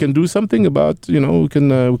we can do something about we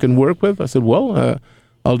can work with? I said, well,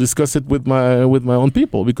 I'll discuss it with my own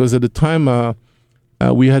people, because at the time.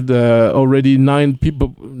 We had already 9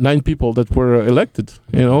 people that were elected,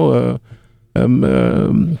 a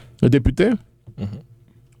député. Mm-hmm.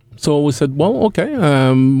 So we said, well, okay.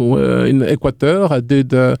 In Equateur, I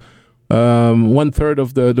did 1/3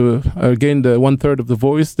 of I gained 1/3 of the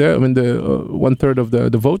voice there. I mean, the 1/3 of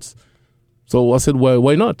the votes. So I said, well,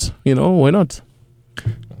 why not? Why not?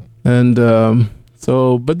 And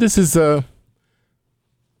but this is so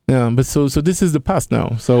this is the past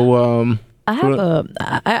now. So.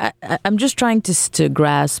 I'm just trying to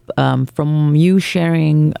grasp from you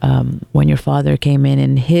sharing when your father came in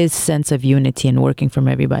and his sense of unity and working from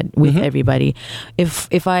everybody with everybody.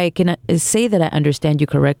 If I can say that I understand you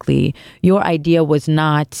correctly, your idea was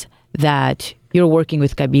not that you're working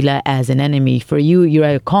with Kabila as an enemy. For you,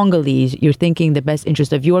 you're a Congolese. You're thinking the best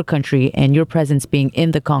interest of your country, and your presence being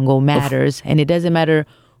in the Congo matters, and it doesn't matter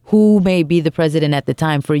who may be the president at the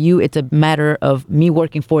time. For you, it's a matter of me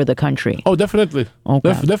working for the country. Oh, definitely.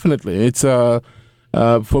 Okay. Definitely. It's for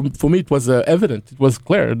me, it was evident. It was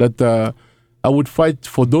clear that I would fight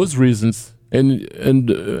for those reasons. And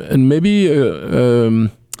maybe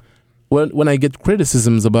when I get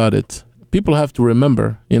criticisms about it, people have to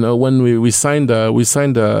remember, when we signed a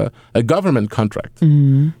government contract,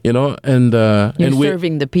 and you're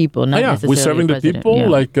serving the people, not necessarily we're serving the people, yeah.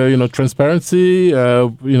 like transparency,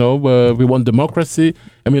 we want democracy.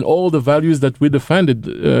 I mean, all the values that we defended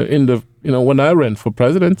when I ran for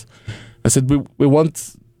president. I said we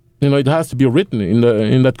want. It has to be written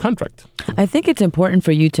in that contract. I think it's important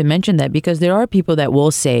for you to mention that, because there are people that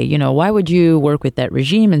will say, why would you work with that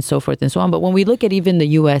regime and so forth and so on. But when we look at even the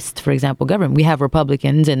U.S., for example, government, we have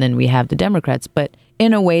Republicans and then we have the Democrats. But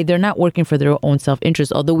in a way, they're not working for their own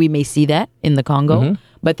self-interest, although we may see that in the Congo. Mm-hmm.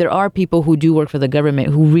 But there are people who do work for the government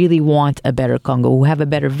who really want a better Congo, who have a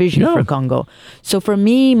better vision for Congo. So for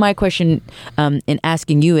me, my question in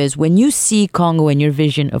asking you is, when you see Congo and your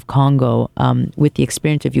vision of Congo with the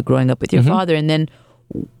experience of you growing up with your father, and then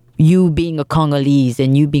you being a Congolese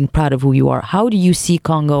and you being proud of who you are, how do you see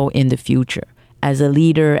Congo in the future? As a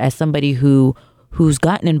leader, as somebody who's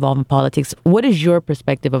gotten involved in politics, what is your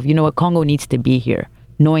perspective of, what Congo needs to be here,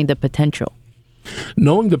 knowing the potential?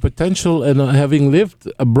 Knowing the potential and having lived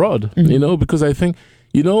abroad, because I think,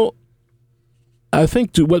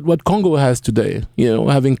 what Congo has today,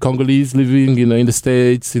 having Congolese living, in the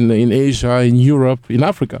States, in Asia, in Europe, in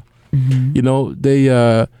Africa,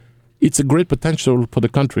 it's a great potential for the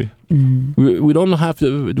country. Mm-hmm. We don't have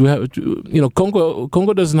to,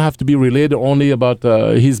 Congo doesn't have to be related only about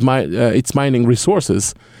its mining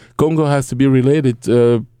resources. Congo has to be related,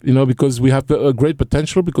 because we have a great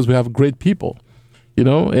potential, because we have great people.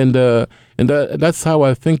 And that's how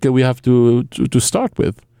I think we have to start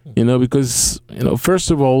with, because first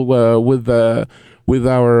of all, with our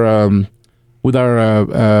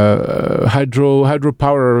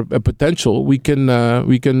hydropower potential, we can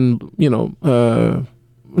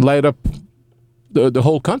light up the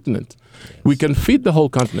whole continent. We can feed the whole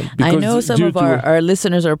continent. I know some of our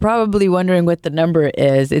listeners are probably wondering what the number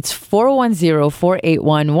is. It's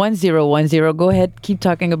 410-481-1010. Go ahead, keep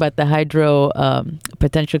talking about the hydro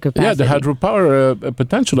potential capacity. Yeah, the hydropower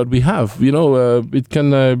potential that we have. It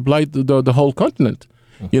can light the whole continent.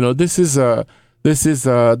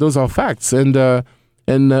 Those are facts,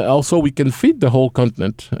 and also we can feed the whole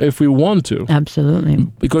continent if we want to. Absolutely.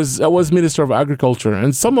 Because I was Minister of Agriculture,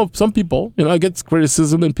 and some people, I get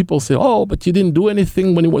criticism, and people say, "Oh, but you didn't do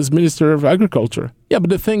anything when you was Minister of Agriculture." Yeah, but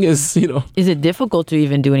the thing is, is it difficult to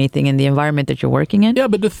even do anything in the environment that you're working in? Yeah,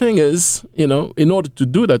 but the thing is, in order to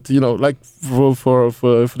do that, like for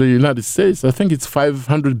the United States, I think it's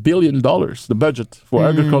 $500 billion the budget for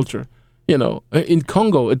agriculture. In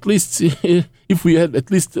Congo, at least if we had at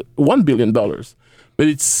least $1 billion.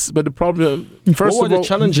 But the problem, first what were the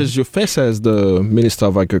challenges you face as the Minister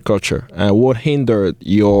of Agriculture, and what hindered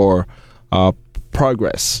your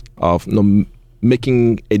progress of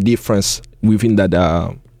making a difference within that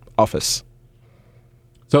office?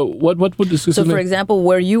 So what would this? So, for example,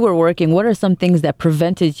 where you were working, what are some things that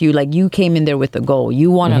prevented you? Like, you came in there with a goal, you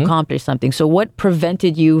want to accomplish something. So, what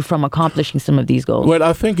prevented you from accomplishing some of these goals? Well,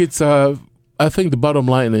 I think it's. I think the bottom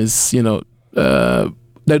line is,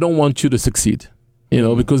 they don't want you to succeed.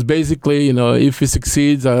 Because basically, if he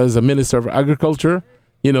succeeds as a minister of agriculture,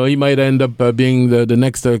 he might end up being the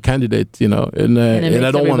next candidate. And I don't want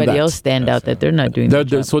that. Everybody else stand out that they're not doing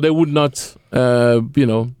that. So they would not,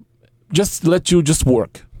 just let you just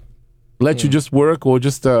work. You just work, or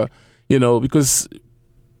just, because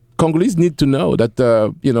Congolese need to know that,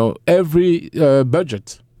 every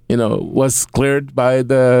budget, was cleared by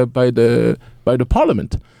the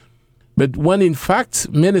parliament. But when in fact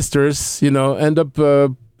ministers, end up,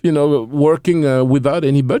 working without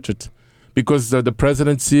any budget, because the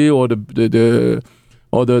presidency or the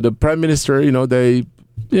prime minister, they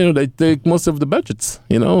take most of the budgets,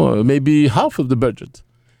 maybe half of the budget.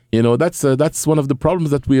 That's one of the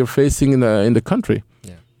problems that we are facing in the country.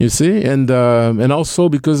 Yeah. You see, and also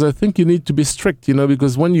because I think you need to be strict,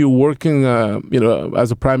 because when you're working,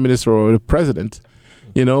 as a prime minister or a president,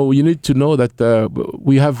 you need to know that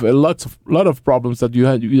we have a lot of problems that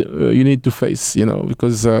you need to face,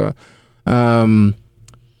 because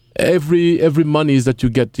every monies that you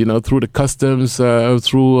get, through the customs,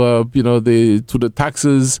 through the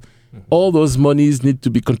taxes, all those monies need to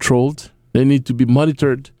be controlled. They need to be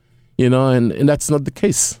monitored. And that's not the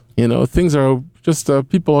case. Things are just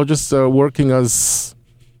people are just working as,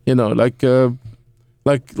 like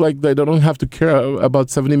they don't have to care about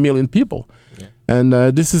 70 million people. Yeah. And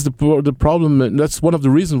this is the problem. And that's one of the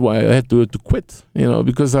reasons why I had to quit.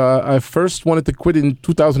 Because I first wanted to quit in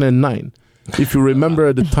 2009. If you remember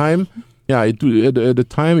at the time, at the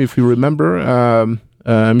time, if you remember,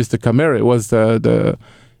 Mr. Kamere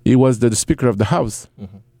was the Speaker of the House.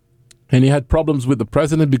 Mm-hmm. And he had problems with the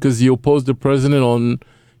president because he opposed the president on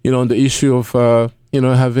the issue of,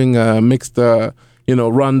 having mixed,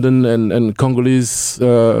 Rwandan and Congolese,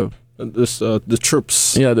 the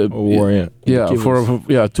troops. Yeah, to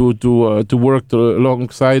work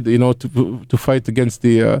alongside, to fight against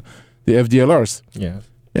the FDLRs. Yeah.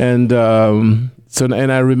 And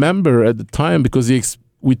and I remember at the time, because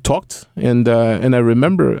we talked, and I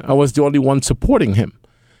remember I was the only one supporting him.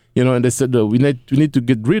 And they said, we need to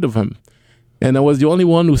get rid of him. And I was the only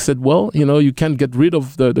one who said, well, you can't get rid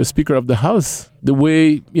of the Speaker of the House the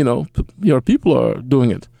way, your people are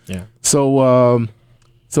doing it. Yeah. So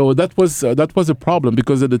that was a problem,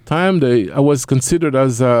 because at the time I was considered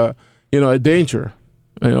as, a danger,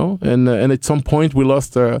 and at some point we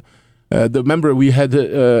lost the member we had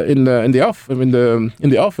in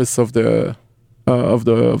the office of the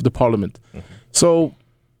parliament. Mm-hmm. So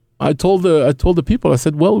I told the people, I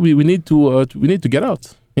said, well, we need to get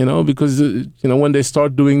out, because when they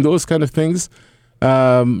start doing those kind of things,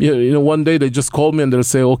 one day they just call me and they'll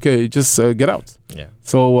say, okay, just get out. Yeah.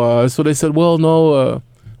 So they said, well, no,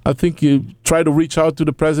 I think you try to reach out to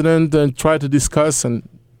the president and try to discuss, and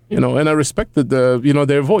and I respected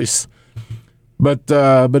their voice. But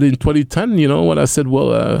in 2010, when I said,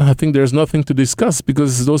 well, I think there's nothing to discuss,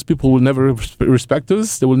 because those people will never respect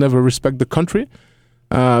us. They will never respect the country.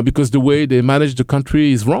 Because the way they manage the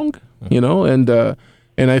country is wrong,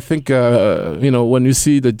 and I think when you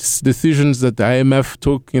see the decisions that the IMF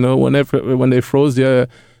took, when they froze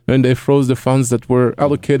the funds that were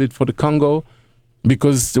allocated for the Congo,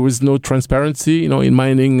 because there was no transparency, in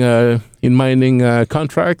mining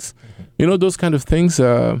contracts, those kind of things.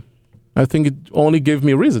 I think it only gave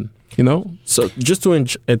me a reason, So just to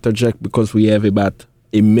interject, because we have about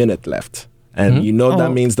a minute left. And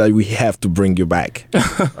that means that we have to bring you back,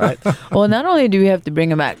 right? Well, not only do we have to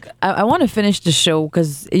bring him back, I want to finish the show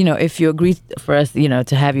because, if you agree for us,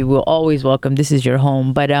 to have you, we'll always welcome. This is your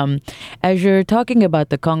home. But as you're talking about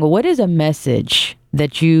the Congo, what is a message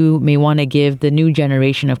that you may want to give the new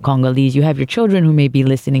generation of Congolese? You have your children who may be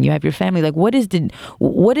listening. You have your family. Like, what is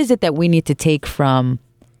it that we need to take from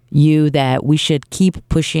you that we should keep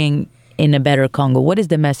pushing in a better Congo? What is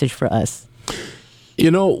the message for us?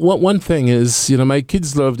 One thing is, my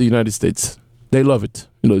kids love the United States. They love it.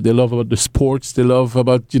 They love about the sports. They love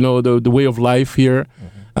about, the way of life here.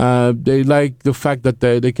 Mm-hmm. They like the fact that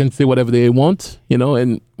they can say whatever they want,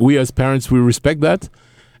 and we as parents, we respect that.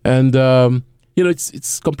 And,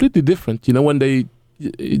 it's completely different. When they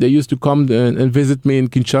used to come and visit me in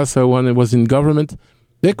Kinshasa when I was in government,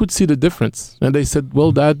 they could see the difference. And they said,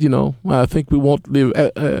 well, Dad, I think we won't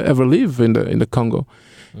ever live in the Congo.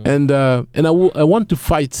 And I want to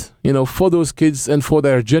fight, for those kids and for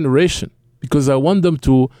their generation, because I want them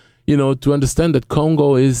to understand that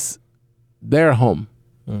Congo is their home.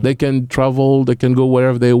 They can travel, they can go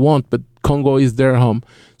wherever they want, but Congo is their home.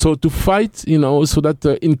 So to fight, so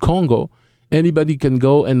that in Congo, anybody can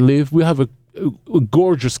go and live. We have a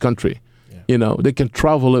gorgeous country. They can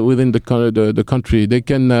travel within the country. They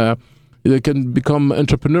can become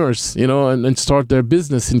entrepreneurs, and start their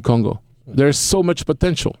business in Congo. There's so much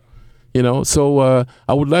potential, So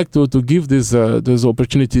I would like to give those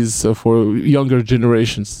opportunities for younger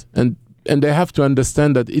generations, and they have to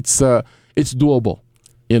understand that it's doable,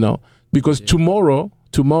 because tomorrow,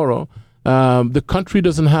 the country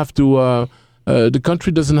doesn't have to. The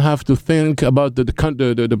country doesn't have to think about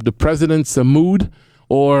the president's mood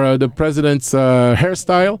or the president's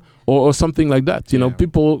hairstyle or something like that.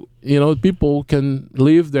 People can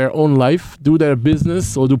live their own life, do their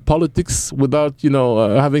business or do politics without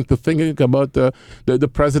having to think about the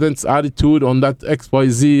president's attitude on that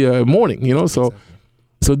XYZ morning. So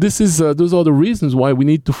this is those are the reasons why we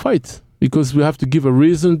need to fight, because we have to give a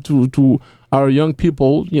reason to our young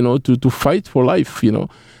people, to fight for life.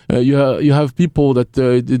 You have people that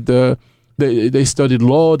they studied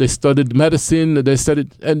law, they studied medicine,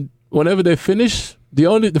 and whenever they finish,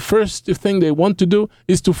 the first thing they want to do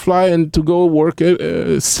is to fly and to go work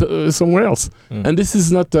somewhere else. And this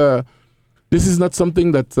is not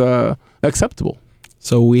something that's acceptable.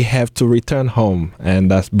 So we have to return home, and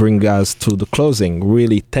that brings us to the closing.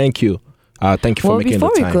 Really, thank you. Thank you for making the time.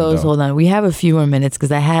 Before we close, hold on. We have a few more minutes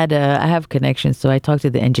because I have connections. So I talked to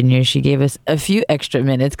the engineer. She gave us a few extra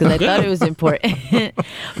minutes because I thought it was important.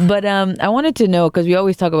 But I wanted to know, because we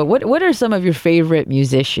always talk about what are some of your favorite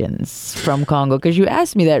musicians from Congo? Because you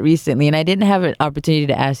asked me that recently, and I didn't have an opportunity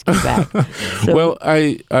to ask you back. So, well,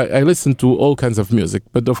 I listen to all kinds of music,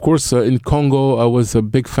 but of course in Congo I was a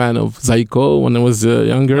big fan of Zaiko when I was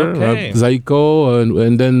younger. Okay. Zaiko,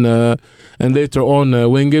 and then and later on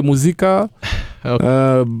Wenge Muzika.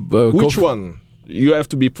 Which one? You have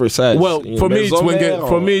to be precise. Well, for me it's Wenge.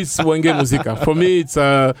 For me it's Wenge Muzika. For me it's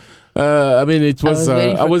it was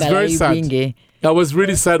I was very sad. I was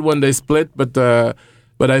really sad when they split, but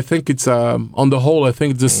I think it's on the whole I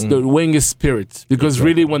think just the Wenge spirit, because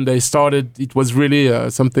really when they started it was really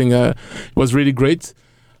something it was really great.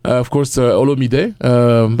 Of course Olomide,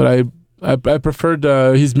 but I preferred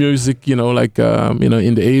his music, in the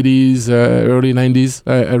 80s, early 90s.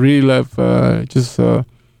 I really love,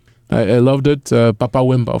 I loved it. Papa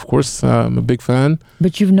Wemba, of course, I'm a big fan.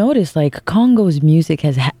 But you've noticed, Congo's music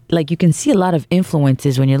has, you can see a lot of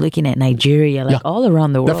influences when you're looking at Nigeria, all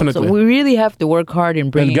around the world. Definitely. So we really have to work hard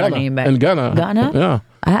in bringing our name back. And Ghana. Ghana? Yeah.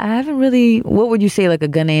 I haven't really. What would you say, a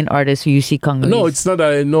Ghanaian artist who you see Congolese? No, it's not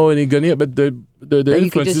that I know any Ghanaian, but the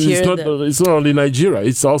influence it's not only Nigeria,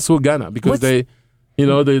 it's also Ghana, because the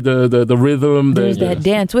rhythm. There's that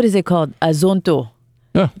dance. What is it called? Azonto.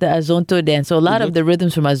 Yeah. The Azonto dance. So a lot of the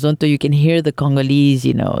rhythms from Azonto, you can hear the Congolese,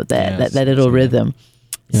 that little rhythm.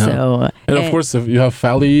 Yeah. So, and of course, if you have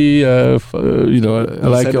Fally, I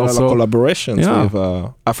like also collaborations with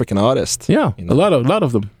African artists. Yeah, a lot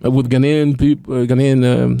of them with Ghanaian people,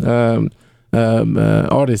 Ghanaian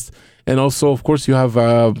artists, and also of course you have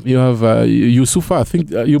Youssoufa. I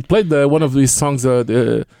think you played one of these songs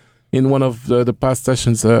in one of the past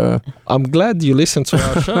sessions. I'm glad you listened to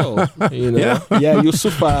our show.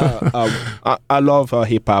 Youssoufa. I love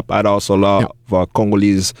hip hop. I also love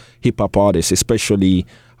Congolese hip hop artists, especially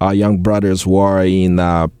our young brothers who are in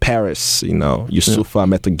Paris. Youssoufa,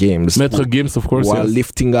 Maître Gims, of course, while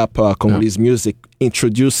lifting up Congolese music,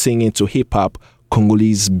 introducing into hip hop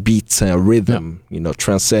Congolese beats and rhythm.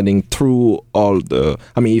 Transcending through all the.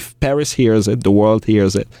 If Paris hears it, the world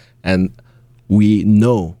hears it, and we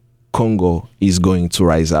know Congo is going to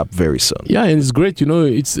rise up very soon. Yeah, and it's great.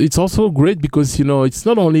 It's also great because it's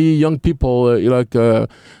not only young people like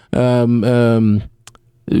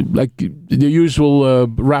the usual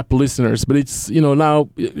rap listeners, but it's now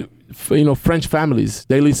French families,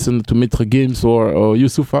 they listen to Maître Gims or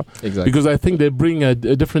Youssoufa, because I think they bring a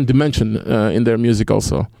different dimension in their music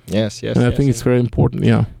also. Yes. And I think it's very important.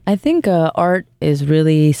 Yeah. I think art is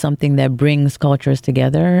really something that brings cultures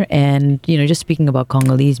together, and just speaking about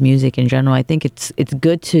Congolese music in general, I think it's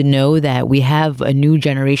good to know that we have a new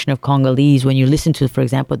generation of Congolese. When you listen to, for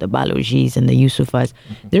example, the Balojis and the Youssoufas,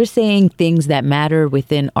 they're saying things that matter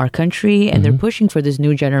within our country, and they're pushing for this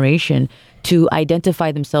new generation to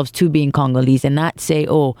identify themselves to being Congolese and not say,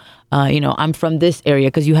 I'm from this area,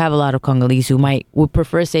 because you have a lot of Congolese who would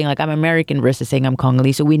prefer saying I'm American versus saying I'm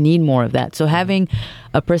Congolese. So we need more of that. So having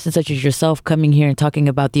a person such as yourself coming here and talking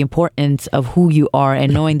about the importance of who you are,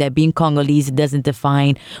 and knowing that being Congolese doesn't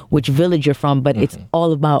define which village you're from, but it's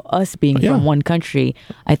all about us being from one country.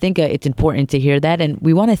 I think it's important to hear that. And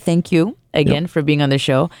we want to thank you again for being on the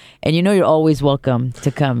show. And you're always welcome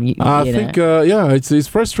to come. I think, it's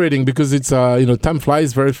frustrating because it's, time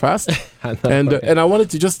flies very fast. And I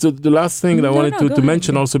wanted to just, the last thing that I wanted to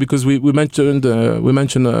mention also, because we mentioned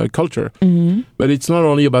culture, but it's not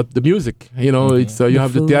only about the music, it's, you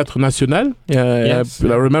have the Théâtre National. Yes.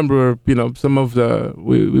 I remember, some of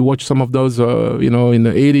we watched some of those, in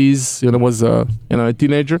the 80s, I was, a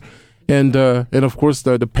teenager. And of course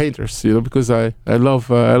the painters, because I love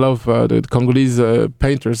the Congolese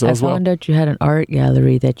painters as well. I found out you had an art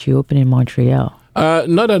gallery that you opened in Montreal.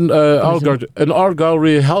 Not an art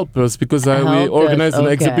gallery helped us because we organized an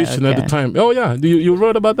exhibition at the time. Oh yeah, you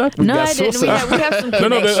wrote about that? No, I didn't. We have some connections. No,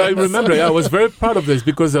 but I remember. I was very proud of this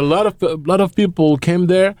because a lot of people came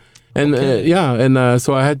there, and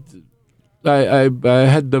so I had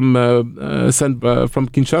them sent from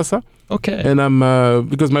Kinshasa. Okay. And I'm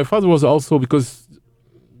because my father was also, because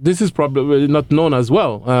this is probably not known as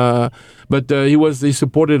well, but he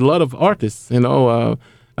supported a lot of artists,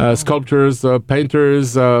 sculptors,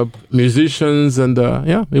 painters, musicians, and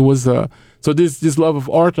it was so this love of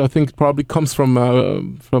art, I think, probably comes from your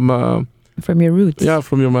roots. Yeah,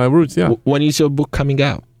 from my roots. Yeah. When is your book coming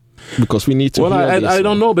out? Because we need to. Well, I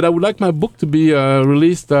don't know, but I would like my book to be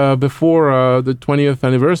released before the 20th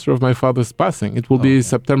anniversary of my father's passing. It will be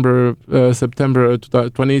September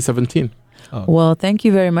 2017. Oh. Well, thank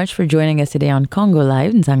you very much for joining us today on Congo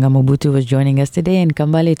Live. Nzanga Mobutu was joining us today. And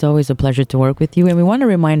Kambale, it's always a pleasure to work with you. And we want to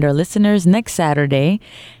remind our listeners, next Saturday,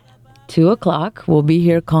 2:00, we'll be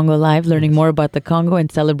here, Congo Live, learning more about the Congo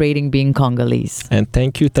and celebrating being Congolese. And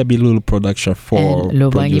thank you, Tabilulu Production, for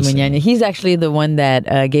Lobangi Munyanya. He's actually the one that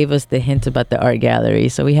gave us the hint about the art gallery,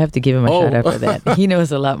 so we have to give him a shout out for that. He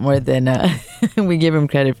knows a lot more than we give him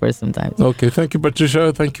credit for sometimes. Okay, thank you,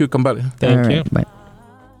 Patricia. Thank you, Kambale. Thank you. Bye.